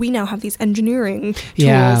 oh, well, we now have these engineering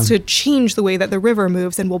tools to change the way that the river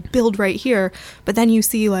moves, and we'll build right here. But then you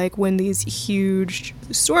see like when these huge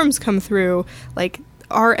storms come through, like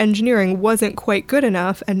our engineering wasn't quite good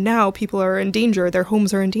enough, and now people are in danger, their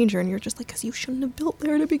homes are in danger, and you're just like, because you shouldn't have built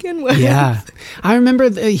there to begin with. Yeah. I remember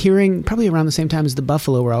hearing, probably around the same time as the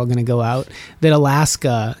buffalo were all going to go out, that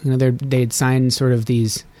Alaska, they'd signed sort of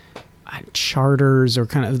these charters, or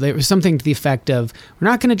kind of, there was something to the effect of, we're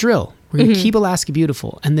not going to drill. We're going to keep Alaska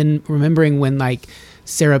beautiful. And then remembering when, like,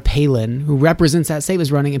 Sarah Palin, who represents that state,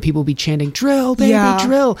 was running, and people would be chanting, drill, baby,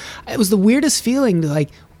 drill. It was the weirdest feeling. Like,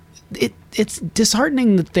 it's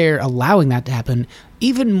disheartening that they're allowing that to happen.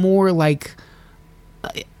 Even more, like,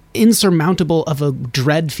 insurmountable of a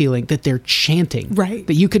dread feeling that they're chanting. Right.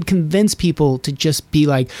 That you could convince people to just be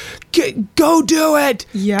like, go do it.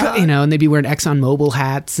 Yeah. And they'd be wearing ExxonMobil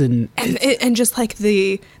hats and just like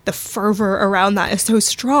the fervor around that is so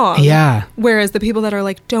strong. Yeah. Whereas the people that are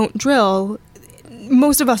like, don't drill,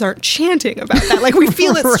 most of us aren't chanting about that. Like, we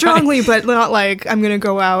feel it strongly, but not like, I'm going to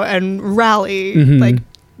go out and rally like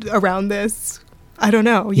around this. I don't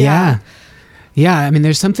know. Yeah. Yeah, I mean,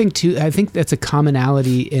 there's something to, I think that's a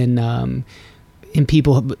commonality in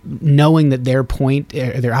people knowing that their point,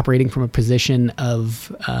 they're operating from a position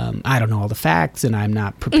of, I don't know all the facts and I'm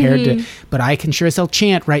not prepared to, but I can sure as hell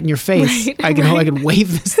chant right in your face. Right, I can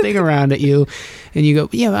wave this thing around at you, and you go,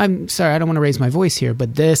 yeah, I'm sorry, I don't want to raise my voice here,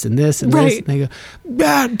 but this and this and this. And they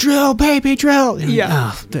go, drill, baby, drill.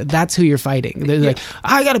 And that's who you're fighting. They're like,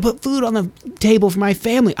 I got to put food on the table for my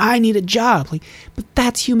family. I need a job. Like, but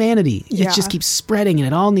that's humanity. It just keeps spreading, and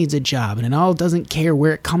it all needs a job, and it all doesn't care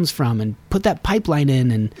where it comes from, and put that pipeline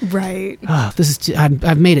in, and this is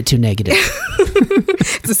I've made it too negative.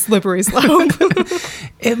 It's a slippery slope.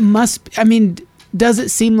 It must. I mean, does it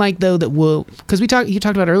seem like, though, that because you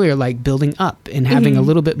talked about earlier, like building up and having a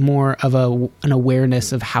little bit more of an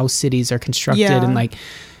awareness of how cities are constructed, and like,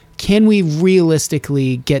 can we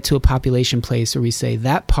realistically get to a population place where we say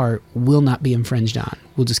that part will not be infringed on?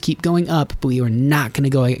 We'll just keep going up, but we are not going to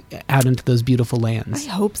go out into those beautiful lands. I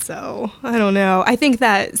hope so. I don't know. I think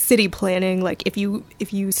that city planning, like, if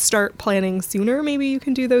you start planning sooner, maybe you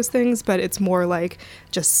can do those things, but it's more like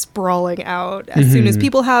just sprawling out as soon as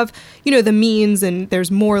people have, the means, and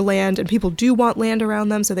there's more land, and people do want land around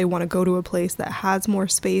them, so they want to go to a place that has more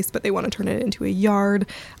space, but they want to turn it into a yard.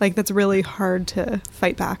 Like, that's really hard to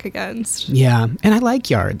fight back against. Yeah, and I like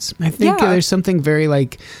yards. I think there's something very,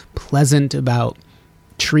 like, pleasant about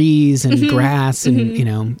trees and grass,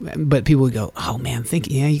 and but people would go, oh man,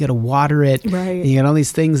 you got to water it, right? And you got all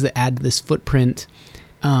these things that add to this footprint.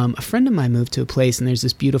 A friend of mine moved to a place, and there's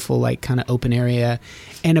this beautiful, like, kind of open area,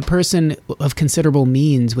 and a person of considerable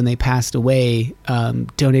means, when they passed away,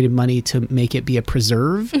 donated money to make it be a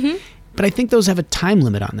preserve. But I think those have a time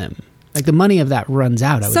limit on them. Like, the money of that runs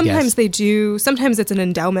out, I would guess. Sometimes they do. Sometimes it's an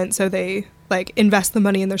endowment, so they, like, invest the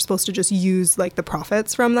money, and they're supposed to just use, like, the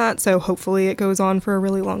profits from that. So hopefully it goes on for a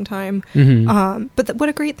really long time. But what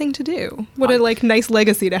a great thing to do. What a, like, nice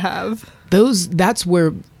legacy to have. That's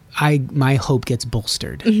where my hope gets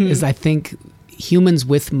bolstered, is I think humans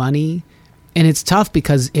with money, and it's tough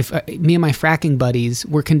because if me and my fracking buddies,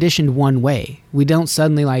 we're conditioned one way. We don't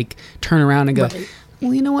suddenly, like, turn around and go,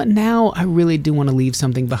 well, you know what? Now I really do want to leave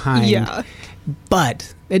something behind. Yeah.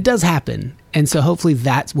 But it does happen. And so hopefully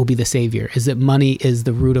that will be the savior, is that money is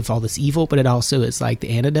the root of all this evil, but it also is like the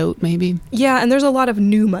antidote, maybe. Yeah, and there's a lot of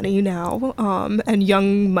new money now, and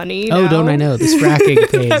young money now. Oh, don't I know? This fracking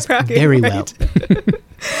pays very well.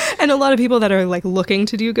 And a lot of people that are, like, looking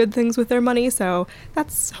to do good things with their money, so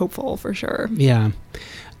that's hopeful for sure. Yeah.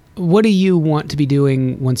 What do you want to be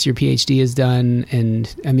doing once your PhD is done?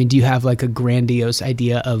 And I mean, do you have, like, a grandiose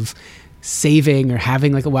idea of saving or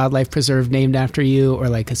having, like, a wildlife preserve named after you, or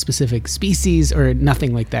like a specific species, or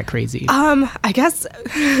nothing like that crazy? I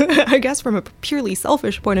guess from a purely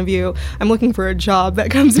selfish point of view, I'm looking for a job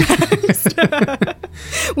that comes next,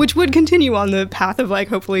 which would continue on the path of, like,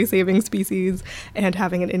 hopefully saving species and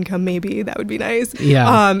having an income. Maybe that would be nice. Yeah.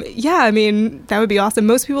 I mean, that would be awesome.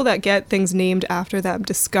 Most people that get things named after them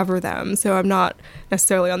discover them, so I'm not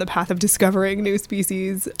necessarily on the path of discovering new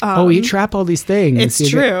species. You trap all these things. It's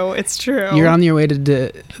true. It's true. You're on your way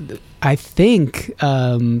to I think,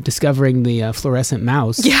 discovering the fluorescent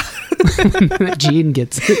mouse. Yeah. That gene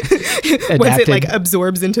gets adapted. Once it, like,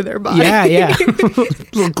 absorbs into their body. Yeah.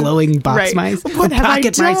 Little glowing box mice. What have I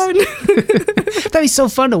done? That'd be so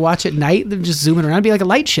fun to watch at night. Them just zooming around. It'd be like a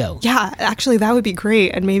light show. Yeah, actually, that would be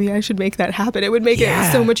great. And maybe I should make that happen. It would make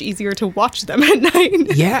it so much easier to watch them at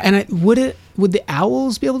night. Yeah, and would the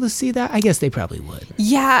owls be able to see that? I guess they probably would.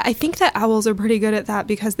 Yeah, I think that owls are pretty good at that,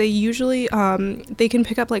 because they usually, they can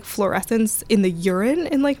pick up, like, fluorescence in the urine,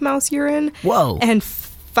 in, like, mouse urine. Whoa. And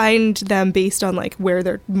find them based on like where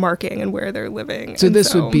they're marking and where they're living. So and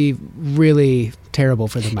this would be really terrible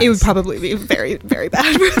for the mice. It would probably be very, very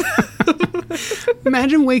bad for them.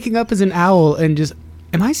 Imagine waking up as an owl and just,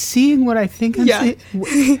 am I seeing what I think I'm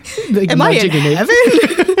seeing? Like, am I in heaven?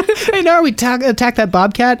 Hey, now we attack that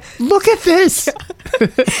bobcat. Look at this.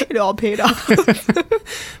 It all paid off.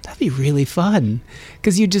 That'd be really fun.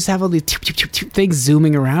 Because you just have all these things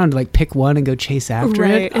zooming around, like pick one and go chase after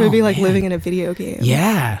right. it. It would be like living in a video game.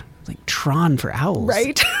 Yeah. Like Tron for owls.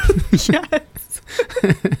 Right. Yes.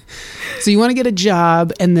 So you want to get a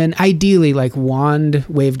job, and then ideally, like, wand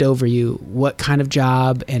waved over you, what kind of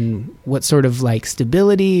job and what sort of like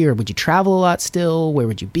stability, or would you travel a lot still? Where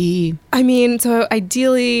would you be? I mean, so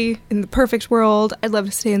ideally, in the perfect world, I'd love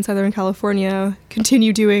to stay in Southern California,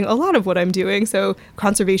 continue doing a lot of what I'm doing. So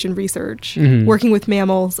conservation research, working with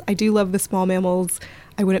mammals. I do love the small mammals.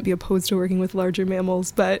 I wouldn't be opposed to working with larger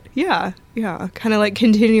mammals, but yeah, kind of like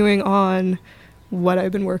continuing on what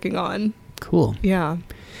I've been working on. Cool. Yeah.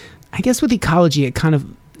 I guess with ecology, it kind of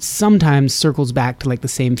sometimes circles back to like the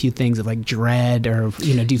same few things of like dread, or,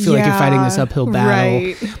 you know, do you feel like you're fighting this uphill battle?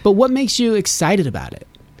 Right. But what makes you excited about it?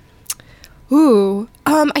 Ooh,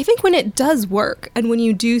 I think when it does work and when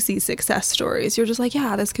you do see success stories, you're just like,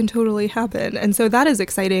 yeah, this can totally happen. And so that is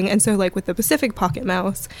exciting. And so like with the Pacific pocket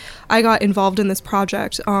mouse, I got involved in this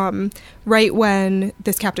project right when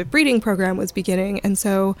this captive breeding program was beginning. And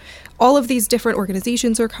so all of these different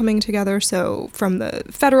organizations are coming together. So from the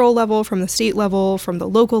federal level, from the state level, from the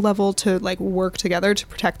local level, to like work together to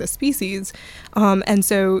protect the species. And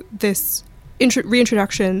so this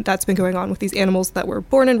reintroduction that's been going on with these animals that were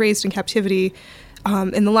born and raised in captivity.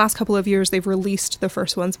 In the last couple of years, they've released the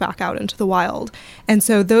first ones back out into the wild. And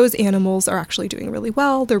so those animals are actually doing really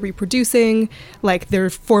well. They're reproducing, like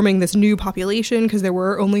they're forming this new population, because there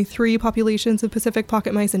were only 3 populations of Pacific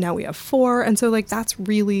pocket mice, and now we have 4. And so like that's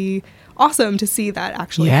really awesome to see that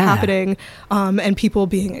actually happening, and people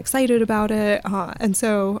being excited about it. And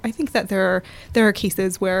so I think that there are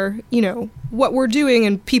cases where, you know, what we're doing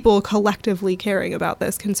and people collectively caring about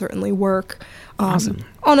this can certainly work. Awesome.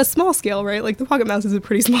 On a small scale, right? Like the pocket mouse is a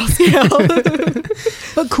pretty small scale.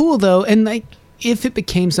 But cool though. And like, if it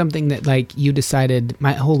became something that like you decided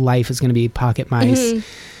my whole life is going to be pocket mice,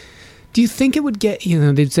 do you think it would get, you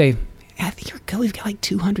know, they'd say, I think you're good. We've got like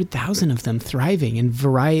 200,000 of them thriving in a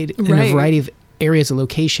variety of areas and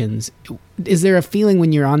locations. Is there a feeling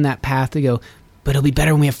when you're on that path to go, but it'll be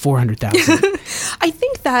better when we have 400,000? I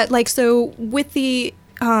think that like, so with the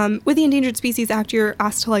Endangered Species Act, you're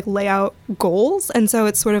asked to like lay out goals. And so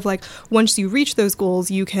it's sort of like once you reach those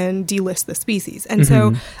goals, you can delist the species. And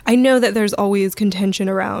so I know that there's always contention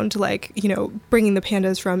around like, you know, bringing the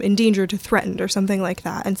pandas from endangered to threatened or something like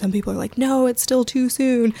that. And some people are like, no, it's still too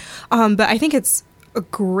soon. But I think it's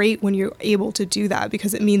great when you're able to do that,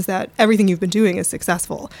 because it means that everything you've been doing is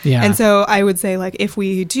successful. Yeah. And so I would say like if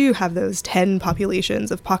we do have those 10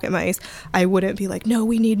 populations of pocket mice, I wouldn't be like, no,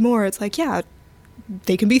 we need more. It's like, yeah,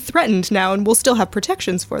 they can be threatened now and we'll still have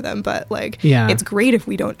protections for them, but like it's great if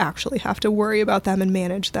we don't actually have to worry about them and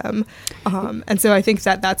manage them. And so I think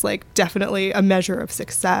that that's like definitely a measure of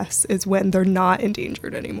success, is when they're not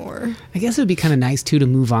endangered anymore. I guess it would be kind of nice too to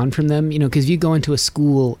move on from them, you know, because if you go into a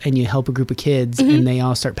school and you help a group of kids and they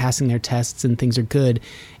all start passing their tests and things are good,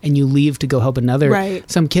 and you leave to go help another,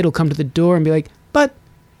 some kid will come to the door and be like, but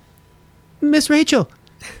Miss Rachel,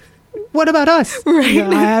 what about us? Right. You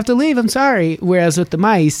know, I have to leave. I'm sorry. Whereas with the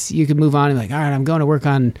mice, you could move on and be like, all right, I'm going to work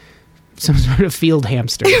on some sort of field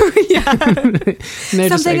hamster.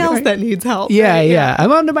 Something else that needs help. Yeah, right? Yeah.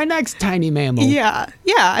 I'm on to my next tiny mammal. Yeah.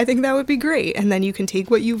 I think that would be great. And then you can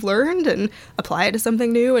take what you've learned and apply it to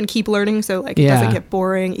something new and keep learning, so like it doesn't get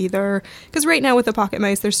boring either. Because right now with the pocket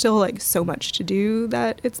mice, there's still like so much to do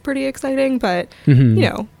that it's pretty exciting. But you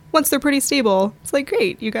know, once they're pretty stable, it's like,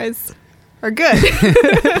 great, you guys are good.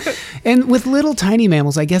 And with little tiny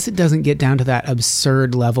mammals, I guess it doesn't get down to that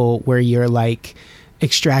absurd level where you're like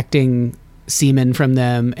extracting semen from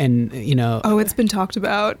them and, you know. Oh, it's been talked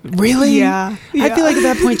about. Really? Yeah. I feel like at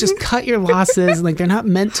that point, just cut your losses. Like, they're not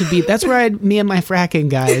meant to be. That's where me and my fracking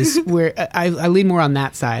guys, where I lean more on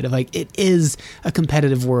that side of like, it is a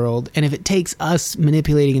competitive world. And if it takes us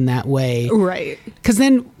manipulating in that way. Right. Because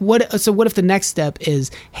then what if the next step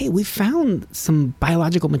is, hey, we found some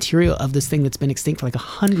biological material of this thing that's been extinct for like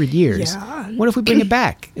 100 years. Yeah. What if we bring it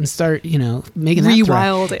back and start, you know, making that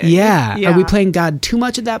rewild it? Yeah. Are we playing God too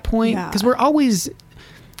much at that point? Because we're always,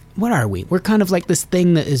 what are we? We're kind of like this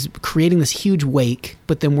thing that is creating this huge wake,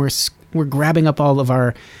 but then we're grabbing up all of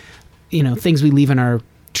our, you know, things we leave in our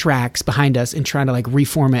tracks behind us and trying to like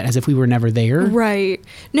reform it as if we were never there. Right.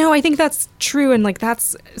 No, I think that's true. And like,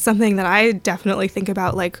 that's something that I definitely think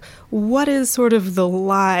about, like, what is sort of the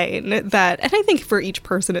line that, and I think for each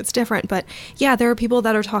person it's different, but yeah, there are people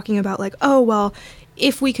that are talking about like, oh, well,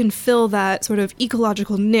 if we can fill that sort of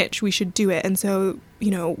ecological niche, we should do it. And so,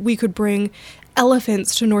 we could bring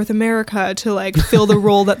elephants to North America to like fill the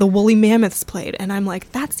role that the woolly mammoths played. And I'm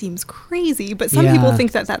like, that seems crazy. But some people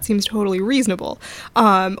think that seems totally reasonable.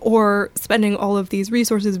 Or spending all of these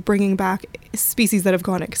resources bringing back species that have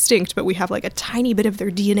gone extinct, but we have like a tiny bit of their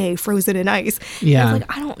DNA frozen in ice. Yeah. And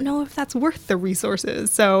I don't know if that's worth the resources.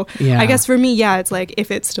 So I guess for me, it's like if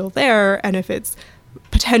it's still there and if it's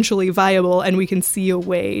potentially viable and we can see a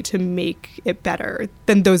way to make it better,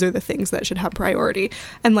 then those are the things that should have priority.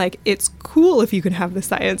 And like, it's cool if you can have the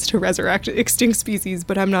science to resurrect extinct species,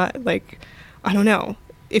 but I'm not like, I don't know,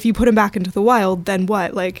 if you put them back into the wild, then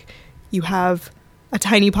what? Like, you have a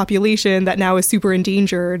tiny population that now is super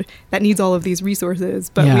endangered that needs all of these resources,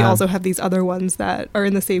 but we also have these other ones that are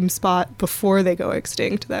in the same spot before they go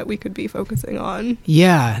extinct that we could be focusing on.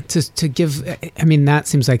 Yeah, to give, I mean, that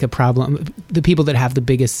seems like a problem. The people that have the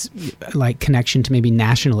biggest like connection to maybe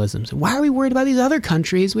nationalism. So why are we worried about these other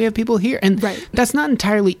countries? We have people here. And that's not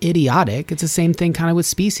entirely idiotic. It's the same thing kind of with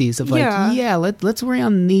species of like, let's worry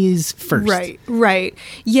on these first. Right.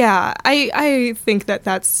 Yeah, I think that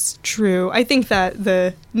that's true. I think that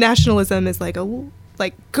the nationalism is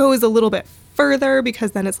goes a little bit further,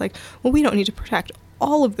 because then it's like, well, we don't need to protect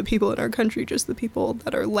all of the people in our country, just the people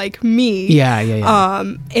that are like me. Yeah.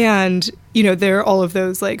 And there are all of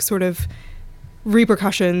those like sort of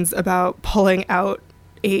repercussions about pulling out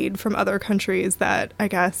aid from other countries that I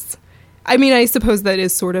suppose that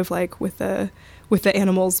is sort of like with the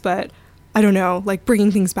animals, but I don't know, like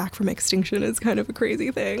bringing things back from extinction is kind of a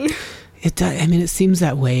crazy thing. It does. I mean, it seems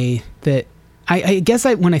that way. That I guess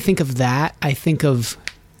when I think of that, I think of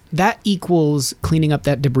that equals cleaning up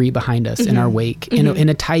that debris behind us in our wake in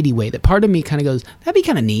a tidy way. That part of me kind of goes, that'd be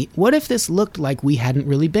kind of neat. What if this looked like we hadn't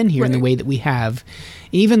really been here in the way that we have?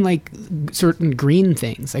 Even like certain green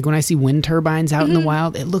things. Like when I see wind turbines out in the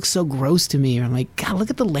wild, it looks so gross to me. I'm like, God, look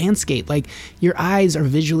at the landscape. Like your eyes are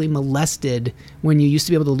visually molested when you used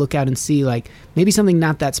to be able to look out and see like maybe something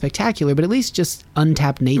not that spectacular, but at least just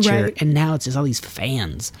untapped nature. Right. And now it's just all these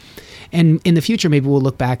fans. And in the future, maybe we'll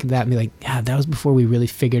look back at that and be like, yeah, that was before we really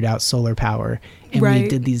figured out solar power and we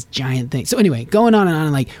did these giant things. So anyway, going on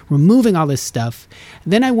and like removing all this stuff.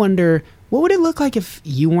 Then I wonder, what would it look like if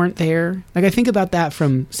you weren't there? Like I think about that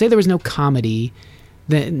from, say there was no comedy,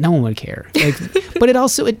 then no one would care. Like, but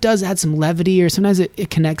it does add some levity, or sometimes it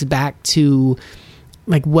connects back to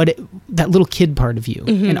like that little kid part of you.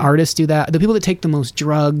 And artists do that. The people that take the most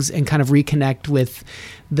drugs and kind of reconnect with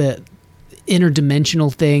the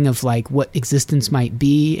interdimensional thing of like what existence might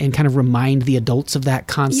be and kind of remind the adults of that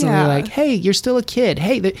constantly. Like, hey, you're still a kid.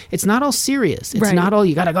 Hey, it's not all serious. It's not all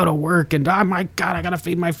you gotta go to work and oh my God, I gotta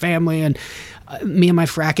feed my family and me and my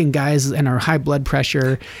fracking guys and our high blood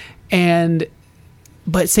pressure.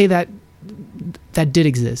 But say that did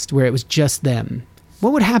exist where it was just them.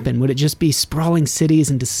 What would happen? Would it just be sprawling cities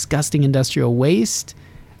and disgusting industrial waste?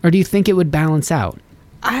 Or do you think it would balance out?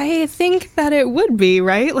 I think that it would be,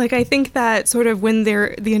 right? Like, I think that sort of when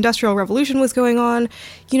the Industrial Revolution was going on,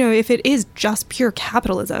 if it is just pure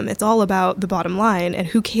capitalism, it's all about the bottom line. And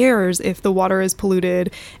who cares if the water is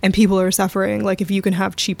polluted and people are suffering? Like, if you can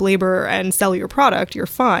have cheap labor and sell your product, you're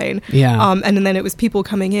fine. Yeah. And then it was people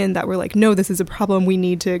coming in that were like, no, this is a problem. We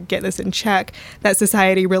need to get this in check. That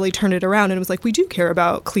society really turned it around and was like, we do care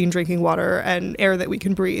about clean drinking water and air that we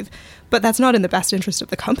can breathe. But that's not in the best interest of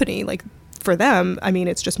the company. Like, for them, I mean,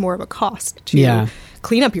 it's just more of a cost to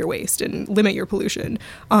clean up your waste and limit your pollution.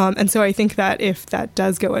 And so I think that if that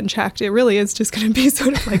does go unchecked, it really is just going to be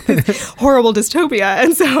sort of like this horrible dystopia.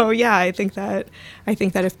 And so, I think that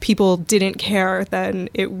if people didn't care, then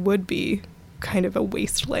it would be kind of a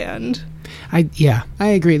wasteland. I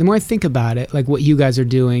agree. The more I think about it, like what you guys are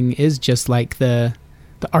doing is just like the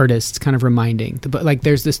artists kind of reminding, but like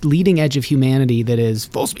there's this leading edge of humanity that is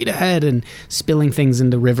full speed ahead and spilling things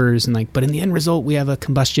into rivers and like, but in the end result, we have a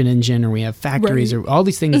combustion engine or we have factories or all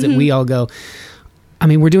these things that we all go, I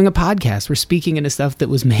mean, we're doing a podcast. We're speaking into stuff that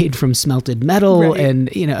was made from smelted metal. And,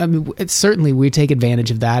 I mean, it's certainly we take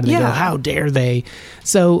advantage of that and they go, how dare they?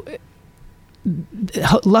 So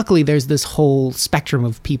luckily there's this whole spectrum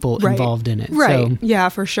of people involved in it. Right. So, yeah,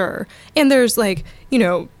 for sure. And there's like,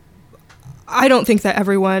 I don't think that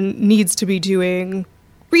everyone needs to be doing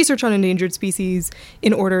research on endangered species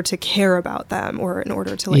in order to care about them or in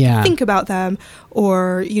order to think about them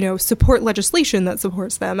or, support legislation that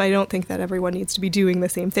supports them. I don't think that everyone needs to be doing the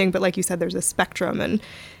same thing. But like you said, there's a spectrum and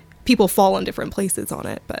people fall in different places on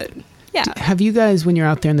it. But yeah. Have you guys, when you're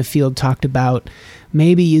out there in the field, talked about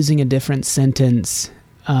maybe using a different sentence?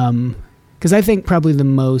 Because I think probably the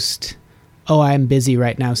most, I'm busy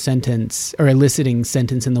right now sentence or eliciting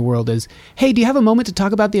sentence in the world is, hey, do you have a moment to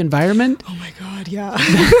talk about the environment? Oh my God, yeah.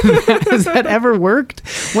 Has that ever worked?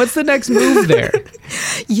 What's the next move there?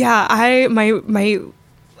 Yeah, my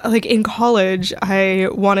like in college, I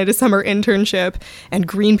wanted a summer internship and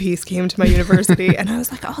Greenpeace came to my university and I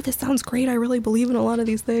was like, oh, this sounds great. I really believe in a lot of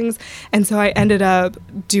these things. And so I ended up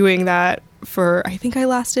doing that for, I think I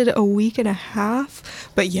lasted a week and a half.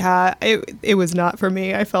 But yeah, it was not for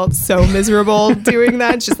me. I felt so miserable doing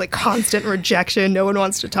that. It's just like constant rejection. No one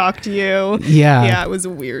wants to talk to you. Yeah. Yeah, it was a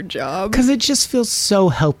weird job. Because it just feels so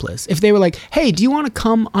helpless. If they were like, hey, do you want to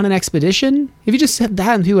come on an expedition? If you just said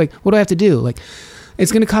that and people were like, what do I have to do? Like,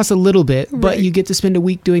 it's going to cost a little bit, but you get to spend a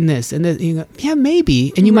week doing this. And then you go, yeah,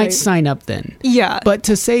 maybe. And you might sign up then. Yeah. But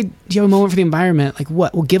to say, do you have a moment for the environment? Like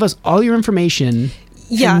what? Well, give us all your information.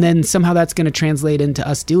 Yeah. And then somehow that's going to translate into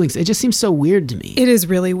us doing so. It just seems so weird to me. It is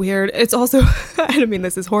really weird. It's also, I mean,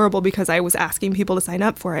 this is horrible because I was asking people to sign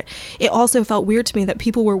up for it. It also felt weird to me that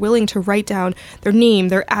people were willing to write down their name,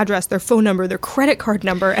 their address, their phone number, their credit card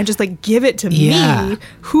number, and just like give it to me.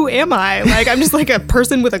 Who am I? Like, I'm just like a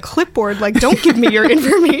person with a clipboard. Like, don't give me your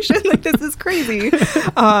information. Like, this is crazy.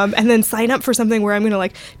 And then sign up for something where I'm going to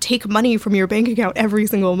like take money from your bank account every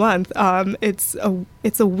single month. It's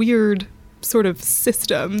a weird sort of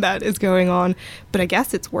system that is going on, but I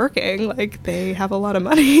guess it's working. Like, they have a lot of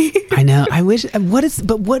money. I know. I wish.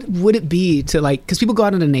 But what would it be to like? Because people go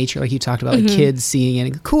out into nature, like you talked about, like kids seeing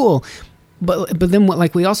it. Cool. But then what?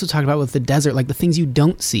 Like we also talked about with the desert, like the things you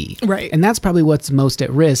don't see, right? And that's probably what's most at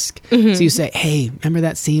risk. So you say, hey, remember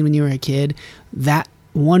that scene when you were a kid? That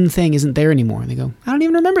one thing isn't there anymore. And they go, I don't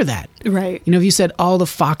even remember that. Right. If you said all the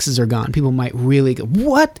foxes are gone, people might really go,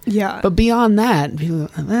 what? Yeah. But beyond that, people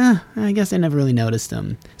go, I guess I never really noticed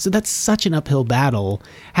them. So that's such an uphill battle.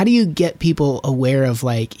 How do you get people aware of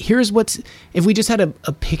like, here's what's, if we just had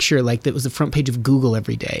a picture like that was the front page of Google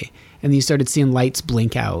every day and you started seeing lights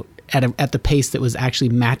blink out at the pace that was actually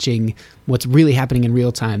matching what's really happening in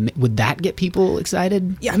real time, would that get people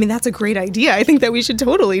excited? Yeah, I mean, that's a great idea. I think that we should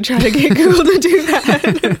totally try to get Google to do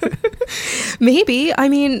that. Maybe. I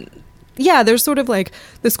mean, yeah, there's sort of like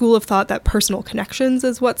the school of thought that personal connections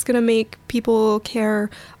is what's going to make people care,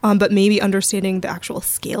 but maybe understanding the actual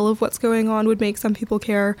scale of what's going on would make some people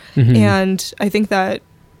care. And I think that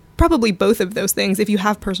probably both of those things, if you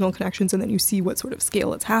have personal connections and then you see what sort of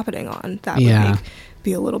scale it's happening on, that would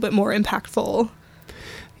be a little bit more impactful.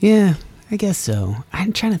 Yeah, I guess so.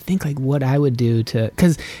 I'm trying to think like what I would do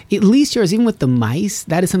because at least yours, even with the mice,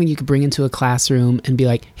 that is something you could bring into a classroom and be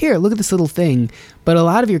like, here, look at this little thing. But a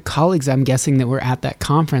lot of your colleagues, I'm guessing that were at that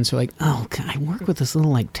conference, are like, oh, can I work with this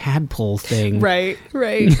little like tadpole thing? Right.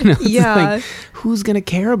 Yeah. Like, who's going to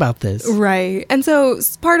care about this? Right. And so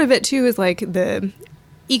part of it too is like the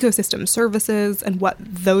ecosystem services and what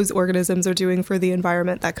those organisms are doing for the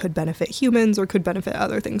environment that could benefit humans or could benefit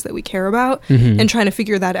other things that we care about, and trying to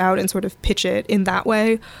figure that out and sort of pitch it in that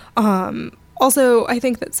way. Also, I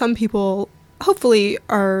think that some people hopefully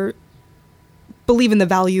believe in the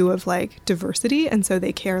value of like diversity, and so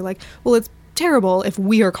they care like, well, it's terrible if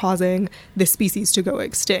we are causing this species to go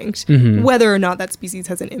extinct, whether or not that species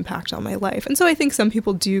has an impact on my life. And so I think some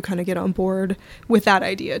people do kind of get on board with that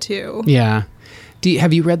idea too. Yeah.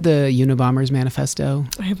 Have you read the Unabomber's Manifesto?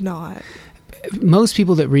 I have not. Most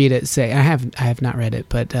people that read it say, I have not read it,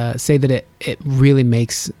 but say that it really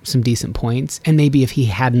makes some decent points. And maybe if he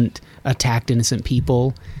hadn't attacked innocent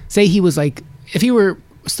people, say he was like, if he were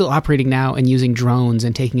still operating now and using drones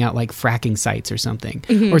and taking out like fracking sites or something,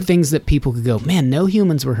 or things that people could go, man, no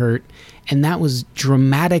humans were hurt. And that was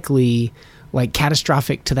dramatically like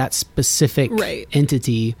catastrophic to that specific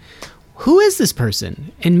entity. Who is this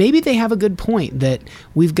person? And maybe they have a good point that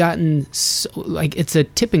we've gotten like it's a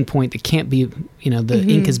tipping point that can't be, the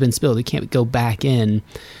ink has been spilled. It can't go back in.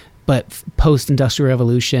 But post-industrial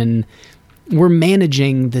revolution, we're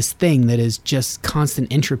managing this thing that is just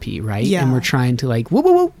constant entropy, right? Yeah. And we're trying to like,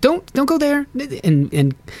 whoa, don't go there.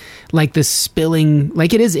 And like this spilling,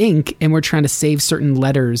 like it is ink, and we're trying to save certain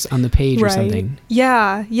letters on the page or something.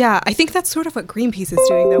 Yeah. I think that's sort of what Greenpeace is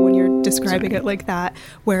doing, though, when you're describing it like that,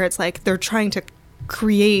 where it's like they're trying to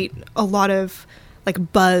create a lot of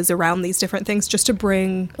like buzz around these different things just to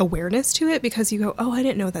bring awareness to it, because you go, oh, I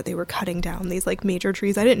didn't know that they were cutting down these like major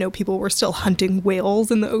trees. I didn't know people were still hunting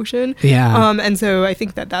whales in the ocean. Yeah. And so I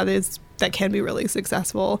think that can be really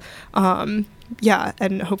successful. Yeah,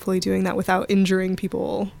 and hopefully doing that without injuring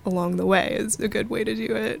people along the way is a good way to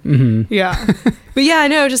do it. Mm-hmm. Yeah. But yeah,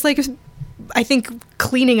 no, just like I think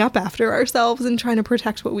cleaning up after ourselves and trying to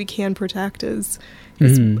protect what we can protect is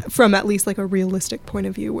from at least like a realistic point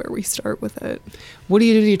of view where we start with it. What do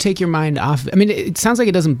you take your mind off? I mean, it sounds like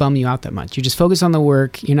it doesn't bum you out that much. You just focus on the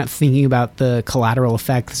work. You're not thinking about the collateral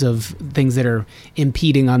effects of things that are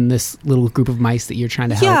impeding on this little group of mice that you're trying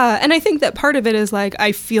to help. Yeah, and I think that part of it is like,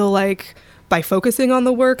 I feel like by focusing on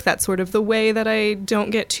the work, that's sort of the way that I don't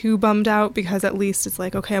get too bummed out, because at least it's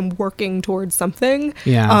like, okay, I'm working towards something.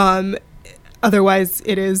 Yeah. Otherwise,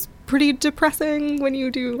 it is pretty depressing when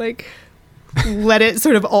you do like let it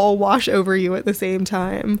sort of all wash over you at the same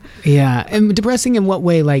time. Yeah. And depressing in what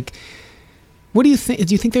way? Like, what do you think?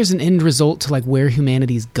 Do you think there's an end result to like where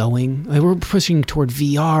humanity's going? Like, we're pushing toward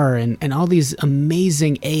VR and all these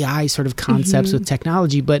amazing AI sort of concepts with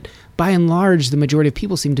technology, but by and large, the majority of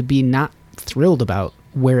people seem to be not thrilled about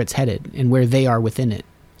where it's headed and where they are within it.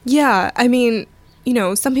 Yeah. I mean, you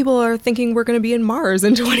know, some people are thinking we're going to be in Mars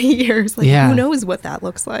in 20 years. Like, who knows what that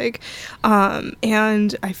looks like?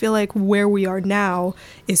 And I feel like where we are now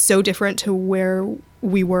is so different to where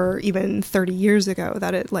we were even 30 years ago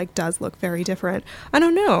that it like does look very different. I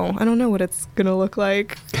don't know what it's going to look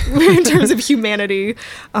like in terms of humanity.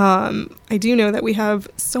 I do know that we have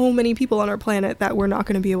so many people on our planet that we're not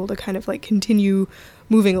going to be able to kind of like continue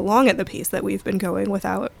moving along at the pace that we've been going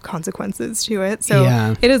without consequences to it.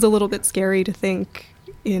 So it is a little bit scary to think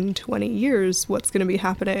in 20 years what's going to be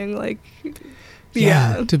happening. Like,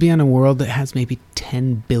 to be on a world that has maybe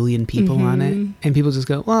 10 billion people on it, and people just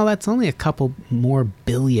go, well, that's only a couple more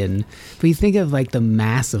billion. But you think of like the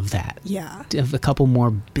mass of that, of a couple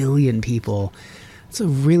more billion people. It's a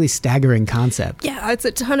really staggering concept. Yeah, it's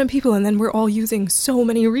a ton of people, and then we're all using so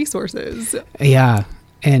many resources. Yeah.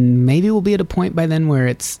 And maybe we'll be at a point by then where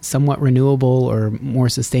it's somewhat renewable or more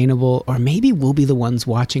sustainable, or maybe we'll be the ones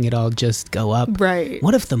watching it all just go up. Right.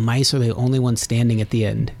 What if the mice are the only ones standing at the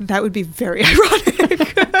end? That would be very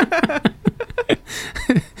ironic.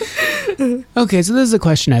 Okay, so this is a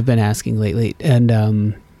question I've been asking lately, and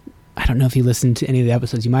I don't know if you listened to any of the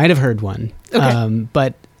episodes. You might have heard one. Okay.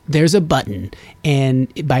 But there's a button,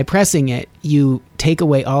 and by pressing it, you take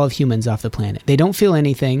away all of humans off the planet. They don't feel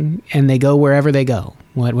anything, and they go wherever they go.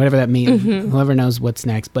 Whatever that means, whoever knows what's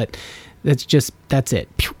next, but that's it.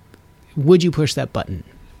 Would you push that button?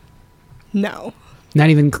 No. Not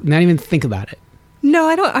even think about it. No,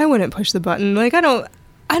 I wouldn't push the button. Like, I don't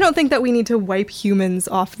think that we need to wipe humans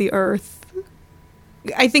off the earth.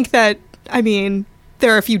 I think that, I mean,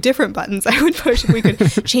 there are a few different buttons I would push if we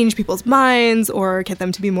could change people's minds or get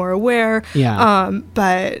them to be more aware. Yeah.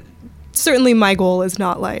 But certainly my goal is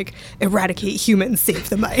not like eradicate humans, save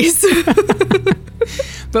the mice.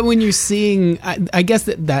 But when you're seeing, I guess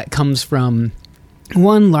that comes from,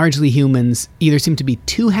 one, largely humans either seem to be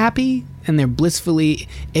too happy and they're blissfully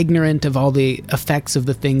ignorant of all the effects of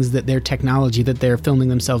the things that their technology that they're filming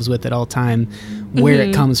themselves with at all time, where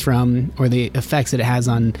it comes from, or the effects that it has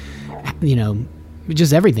on, you know,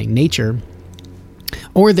 just everything, nature.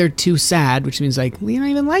 Or they're too sad, which means like, we don't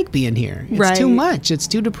even like being here. It's too much. It's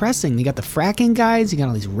too depressing. You got the fracking guys, you got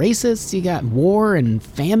all these racists, you got war and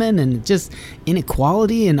famine and just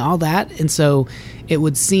inequality and all that. And so it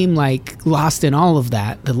would seem like lost in all of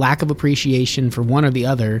that, the lack of appreciation for one or the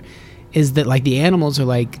other, is that like the animals are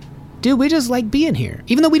like, dude, we just like being here,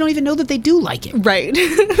 even though we don't even know that they do like it. Right.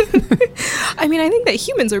 I mean, I think that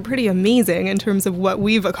humans are pretty amazing in terms of what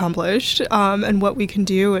we've accomplished and what we can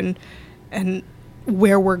do and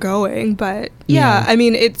where we're going. But yeah, I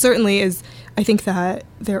mean, it certainly is. I think that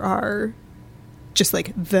there are just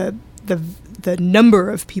like the number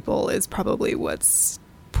of people is probably what's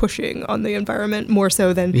pushing on the environment more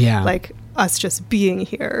so than like us just being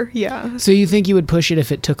here. Yeah. So you think you would push it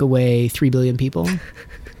if it took away 3 billion people?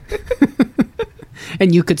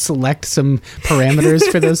 And you could select some parameters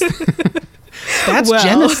for those. That's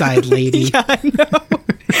genocide, lady. Yeah, I know.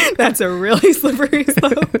 That's a really slippery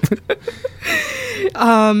slope.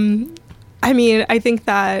 I mean, I think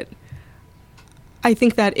that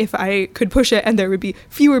if I could push it and there would be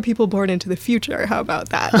fewer people born into the future, how about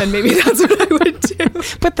that? Then maybe that's what I would do.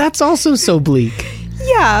 But that's also so bleak.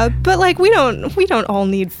 Yeah, but like we don't all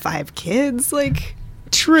need 5 kids. Like,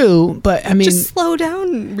 true, but I mean, just slow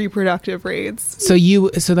down reproductive rates.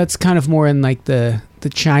 So that's kind of more in like the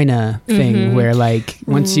China thing where like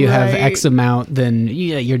once you have X amount, then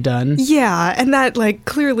you're done. Yeah, and that like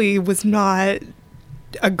clearly was not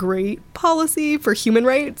a great policy for human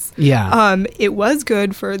rights. Yeah. It was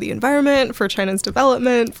good for the environment, for China's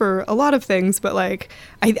development, for a lot of things, but like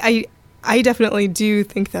I definitely do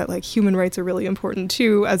think that like human rights are really important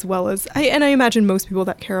too, as well as I imagine most people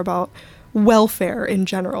that care about welfare in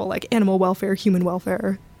general, like animal welfare, human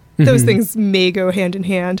welfare, those things may go hand in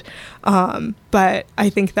hand. But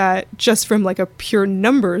I think that just from like a pure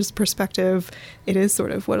numbers perspective, it is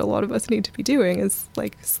sort of what a lot of us need to be doing, is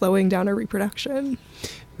like slowing down our reproduction.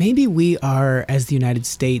 Maybe we are, as the United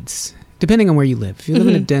States, depending on where you live. If you live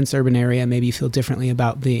in a dense urban area, maybe you feel differently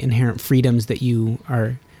about the inherent freedoms that you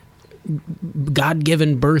are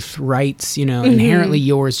God-given birth rights, inherently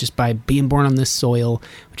yours just by being born on this soil,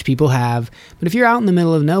 which people have. But if you're out in the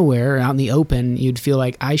middle of nowhere, out in the open, you'd feel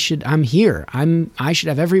like I'm here. I should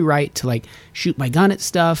have every right to like shoot my gun at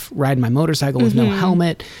stuff, ride my motorcycle with no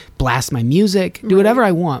helmet, blast my music, do whatever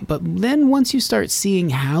I want. But then once you start seeing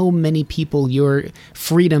how many people your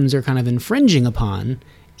freedoms are kind of infringing upon,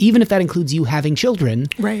 even if that includes you having children,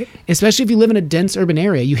 right? Especially if you live in a dense urban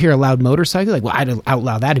area, you hear a loud motorcycle, like, well, I'd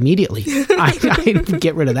outlaw that immediately. I'd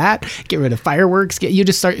get rid of that, get rid of fireworks. You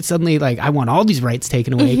just start suddenly like, I want all these rights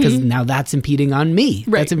taken away because now that's impeding on me.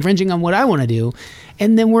 Right. That's infringing on what I want to do.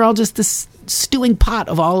 And then we're all just this stewing pot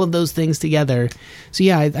of all of those things together. So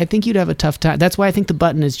yeah, I think you'd have a tough time. That's why I think the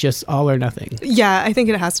button is just all or nothing. Yeah, I think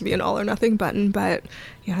it has to be an all or nothing button, but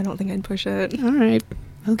yeah, I don't think I'd push it. All right.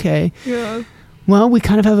 Okay. Yeah. Well, we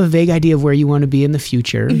kind of have a vague idea of where you want to be in the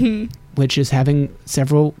future, which is having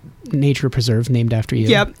several nature preserves named after you.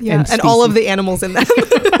 Yep, yeah, and all of the animals in them.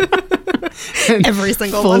 Every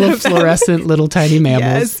single one of them. Full of fluorescent little tiny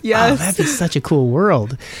mammals. Yes. Oh, that'd be such a cool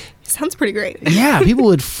world. Sounds pretty great. Yeah, people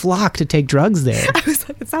would flock to take drugs there. I was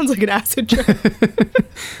like, it sounds like an acid trip. That'd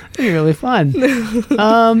be really fun.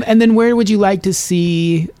 And then where would you like to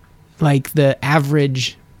see, like, the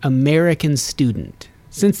average American student?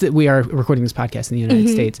 Since that we are recording this podcast in the United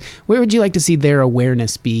States, where would you like to see their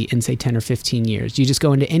awareness be in, say, 10 or 15 years? Do you just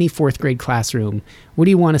go into any fourth grade classroom? What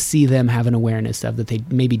do you want to see them have an awareness of that they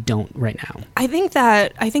maybe don't right now? I think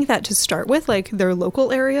that to start with, like their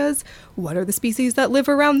local areas, what are the species that live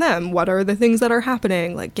around them? What are the things that are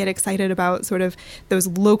happening? Like get excited about sort of those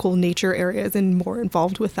local nature areas and more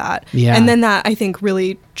involved with that. Yeah. And then that I think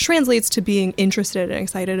really translates to being interested and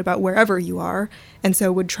excited about wherever you are. And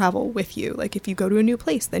so would travel with you. Like if you go to a new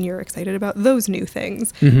place, then you're excited about those new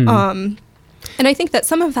things. And I think that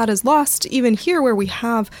some of that is lost even here where we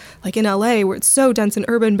have, like in LA, where it's so dense and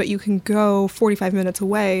urban, but you can go 45 minutes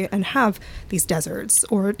away and have these deserts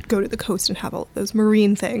or go to the coast and have all of those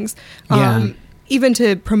marine things. Even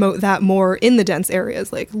to promote that more in the dense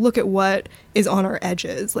areas, like look at what is on our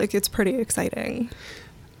edges. Like it's pretty exciting.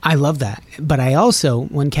 I love that. But I also,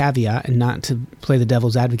 one caveat, and not to play the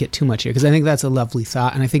devil's advocate too much here, because I think that's a lovely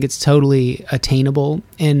thought, and I think it's totally attainable.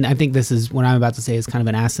 And I think this is what I'm about to say is kind of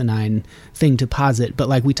an asinine thing to posit. But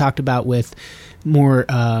like we talked about with more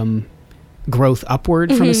growth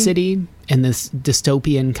upward from a city and this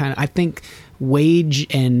dystopian kind of, I think wage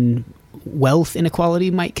and wealth inequality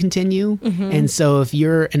might continue. And so if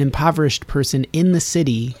you're an impoverished person in the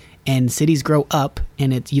city and cities grow up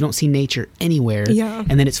and you don't see nature anywhere,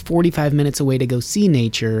 and then it's 45 minutes away to go see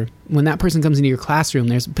nature, when that person comes into your classroom,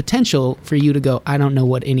 there's potential for you to go, I don't know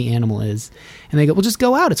what any animal is. And they go, well, just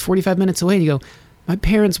go out. It's 45 minutes away. And you go, my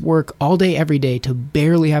parents work all day, every day to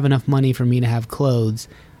barely have enough money for me to have clothes.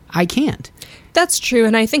 I can't. That's true.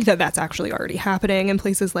 And I think that that's actually already happening in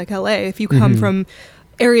places like LA. If you come from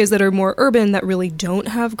areas that are more urban that really don't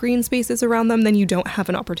have green spaces around them, then you don't have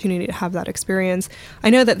an opportunity to have that experience.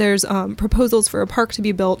 I know that there's proposals for a park to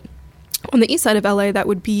be built on the east side of LA that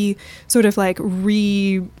would be sort of like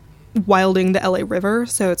wilding the LA River.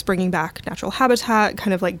 So it's bringing back natural habitat,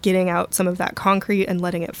 kind of like getting out some of that concrete and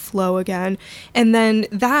letting it flow again. And then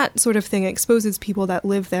that sort of thing exposes people that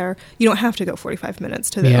live there. You don't have to go 45 minutes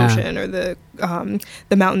to the ocean or the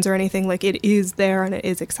mountains or anything. Like it is there and it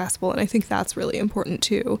is accessible. And I think that's really important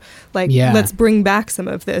too. Like let's bring back some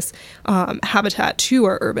of this habitat to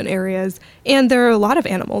our urban areas. And there are a lot of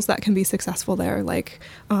animals that can be successful there, like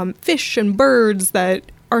fish and birds that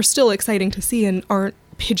are still exciting to see and aren't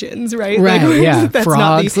pigeons, right? Right, like, yeah. That's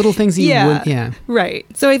frogs, little things you would, Right.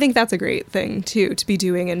 So I think that's a great thing, too, to be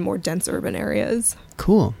doing in more dense urban areas.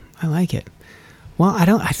 Cool. I like it. Well,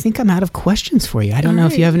 I think I'm out of questions for you. I don't know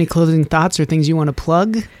if you have any closing thoughts or things you want to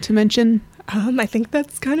plug to mention. I think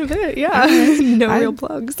that's kind of it. Yeah. Real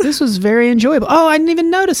plugs. This was very enjoyable. Oh, I didn't even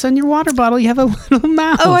notice on your water bottle you have a little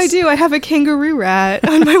mouse. Oh, I do. I have a kangaroo rat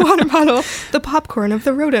on my water bottle. The popcorn of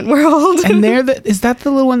the rodent world. And is that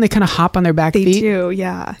the little one they kind of hop on their back feet? They do.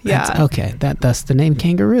 Yeah. Yeah. Thus the name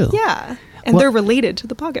kangaroo. Yeah. And they're related to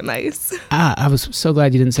the pocket mice. I was so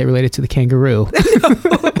glad you didn't say related to the kangaroo.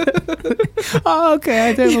 Oh, okay.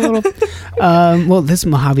 I did a little. Well, this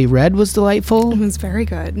Mojave Red was delightful. It was very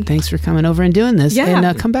good. Thanks for coming over and doing this. Yeah.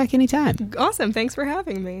 And come back anytime. Awesome. Thanks for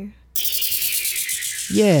having me.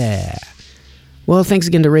 Yeah. Well, thanks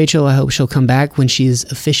again to Rachel. I hope she'll come back when she's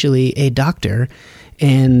officially a doctor.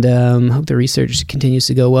 And hope the research continues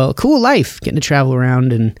to go well. Cool life, getting to travel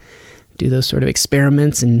around and do those sort of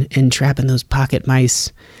experiments and trapping those pocket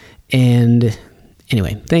mice. And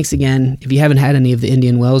anyway, thanks again. If you haven't had any of the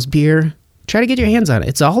Indian Wells beer, try to get your hands on it.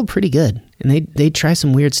 It's all pretty good. And they try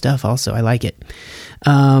some weird stuff also. I like it.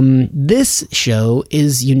 This show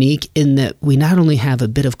is unique in that we not only have a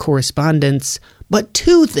bit of correspondence, but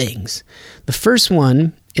two things. The first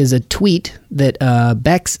one is a tweet that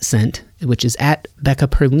Bex sent, which is at Becca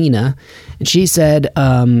Perlina. And she said,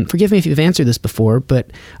 forgive me if you've answered this before,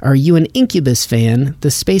 but are you an Incubus fan?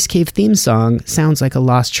 The Space Cave theme song sounds like a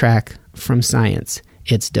lost track from Science.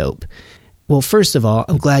 It's dope. Well, first of all,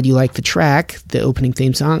 I'm glad you like the track, the opening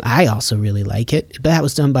theme song. I also really like it. But that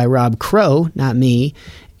was done by Rob Crow, not me.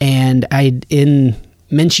 And in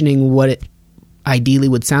mentioning what it ideally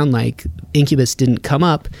would sound like, Incubus didn't come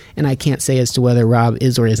up, and I can't say as to whether Rob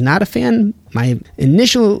is or is not a fan. My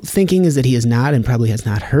initial thinking is that he is not and probably has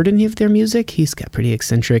not heard any of their music. He's got pretty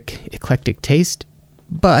eccentric, eclectic taste.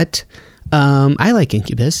 But I like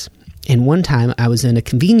Incubus. And one time I was in a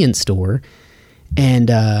convenience store, and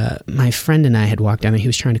my friend and I had walked down there. He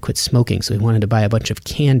was trying to quit smoking, so he wanted to buy a bunch of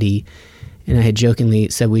candy. And I had jokingly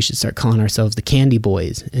said we should start calling ourselves the Candy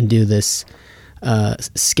Boys and do this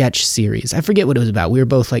sketch series. I forget what it was about. We were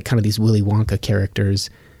both like kind of these Willy Wonka characters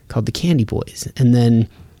called the Candy Boys. And then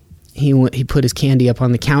he put his candy up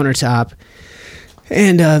on the countertop,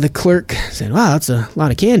 and the clerk said, "Wow, that's a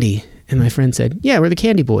lot of candy." And my friend said, "Yeah, we're the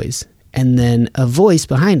Candy Boys." And then a voice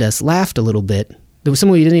behind us laughed a little bit. There was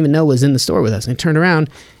someone we didn't even know was in the store with us. And I turned around,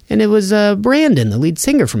 and it was Brandon, the lead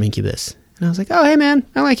singer from Incubus. And I was like, "Oh, hey, man,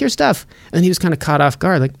 I like your stuff." And he was kind of caught off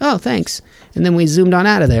guard, like, "Oh, thanks." And then we zoomed on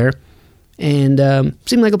out of there, and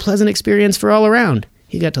seemed like a pleasant experience for all around.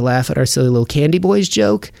 He got to laugh at our silly little Candy Boys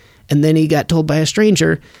joke, and then he got told by a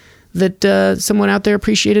stranger that someone out there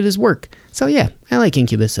appreciated his work. So, yeah, I like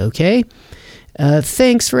Incubus, okay?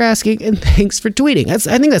 Thanks for asking, and thanks for tweeting.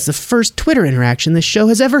 I think that's the first Twitter interaction this show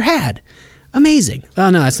has ever had. Amazing. Oh,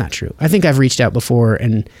 no, that's not true. I think I've reached out before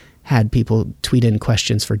and had people tweet in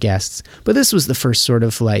questions for guests. But this was the first sort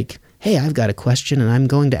of like, hey, I've got a question and I'm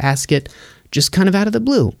going to ask it just kind of out of the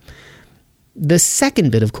blue. The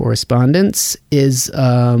second bit of correspondence is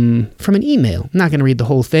from an email. I'm not going to read the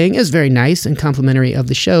whole thing. It's very nice and complimentary of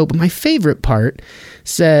the show, but my favorite part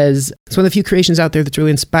says, it's one of the few creations out there that's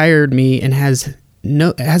really inspired me and has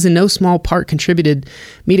in no small part contributed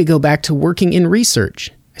me to go back to working in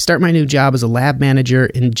research. I start my new job as a lab manager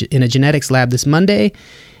in a genetics lab this Monday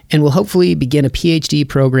and will hopefully begin a PhD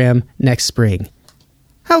program next spring.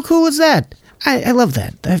 How cool is that? I love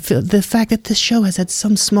that. I feel the fact that this show has had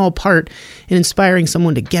some small part in inspiring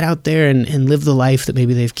someone to get out there and live the life that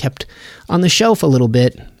maybe they've kept on the shelf a little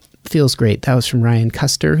bit feels great. That was from Ryan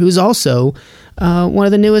Custer, who's also one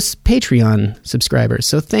of the newest Patreon subscribers.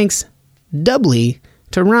 So thanks doubly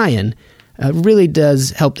to Ryan. Really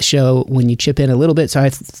does help the show when you chip in a little bit, so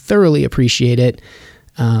I thoroughly appreciate it.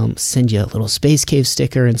 Send you a little Space Cave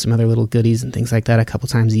sticker and some other little goodies and things like that a couple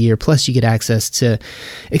times a year. Plus, you get access to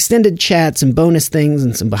extended chats and bonus things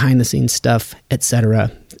and some behind-the-scenes stuff,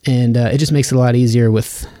 etc. And it just makes it a lot easier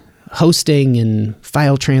with hosting and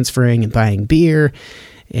file transferring and buying beer.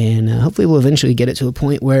 And hopefully we'll eventually get it to a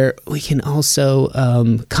point where we can also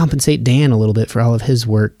compensate Dan a little bit for all of his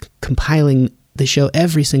work, compiling the show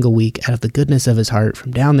every single week out of the goodness of his heart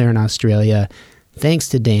from down there in Australia. Thanks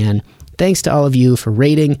to Dan. Thanks to all of you for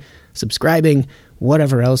rating, subscribing,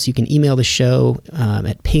 whatever else. You can email the show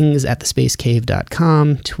at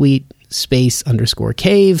pings@thespacecave.com, tweet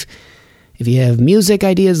space_cave. If you have music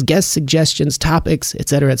ideas, guest suggestions, topics,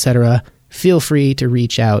 etc., feel free to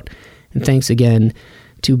reach out. And thanks again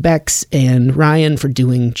to Bex and Ryan for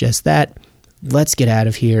doing just that. Let's get out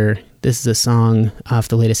of here. This is a song off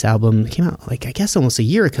the latest album. It came out, I guess almost a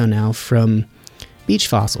year ago now, from Beach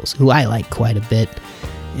Fossils, who I like quite a bit.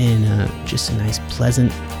 And just a nice,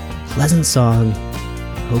 pleasant song.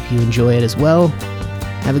 Hope you enjoy it as well.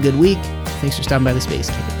 Have a good week. Thanks for stopping by the Space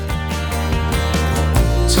Cave.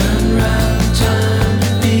 Turn round, time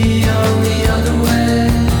to be on the other way.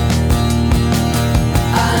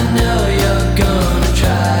 I know you're gonna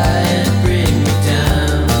try and bring me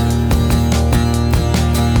down.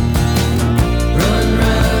 Run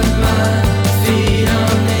round my feet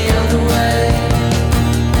on the other way.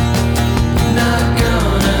 Not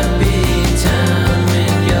gonna be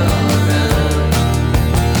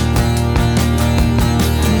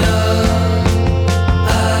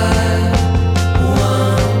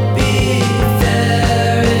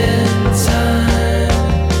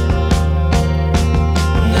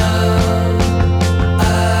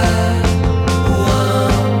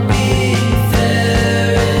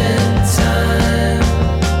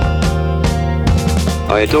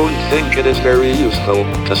I don't think it is very useful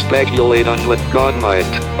to speculate on what God might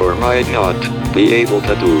or might not be able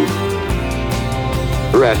to do.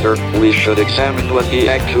 Rather, we should examine what he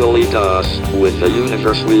actually does with the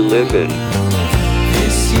universe we live in.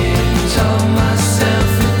 This year told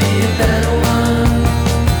myself it'd be a better one.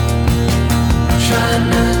 Try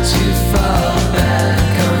not to fall back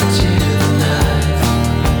onto the knife.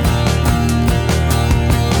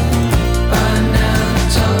 By now I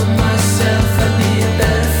told myself I'd be a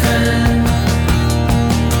better friend.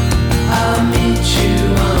 I'll meet you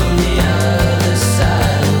on the other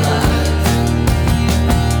side of life.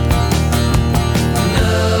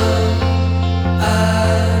 No, I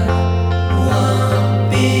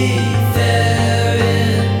won't be there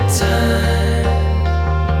in time.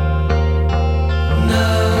 No,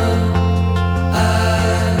 I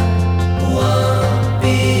won't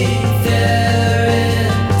be there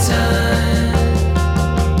in time.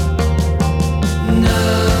 No,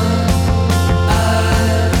 I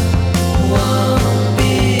won't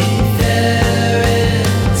be there in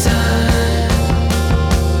time.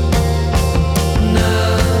 No,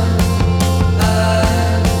 I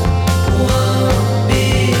won't be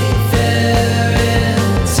there in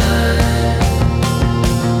time.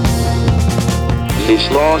 These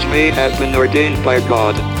laws may have been ordained by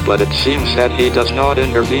God, but it seems that he does not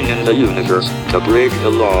intervene in the universe to break the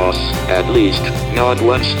laws, at least, not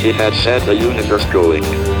once he had set the universe going.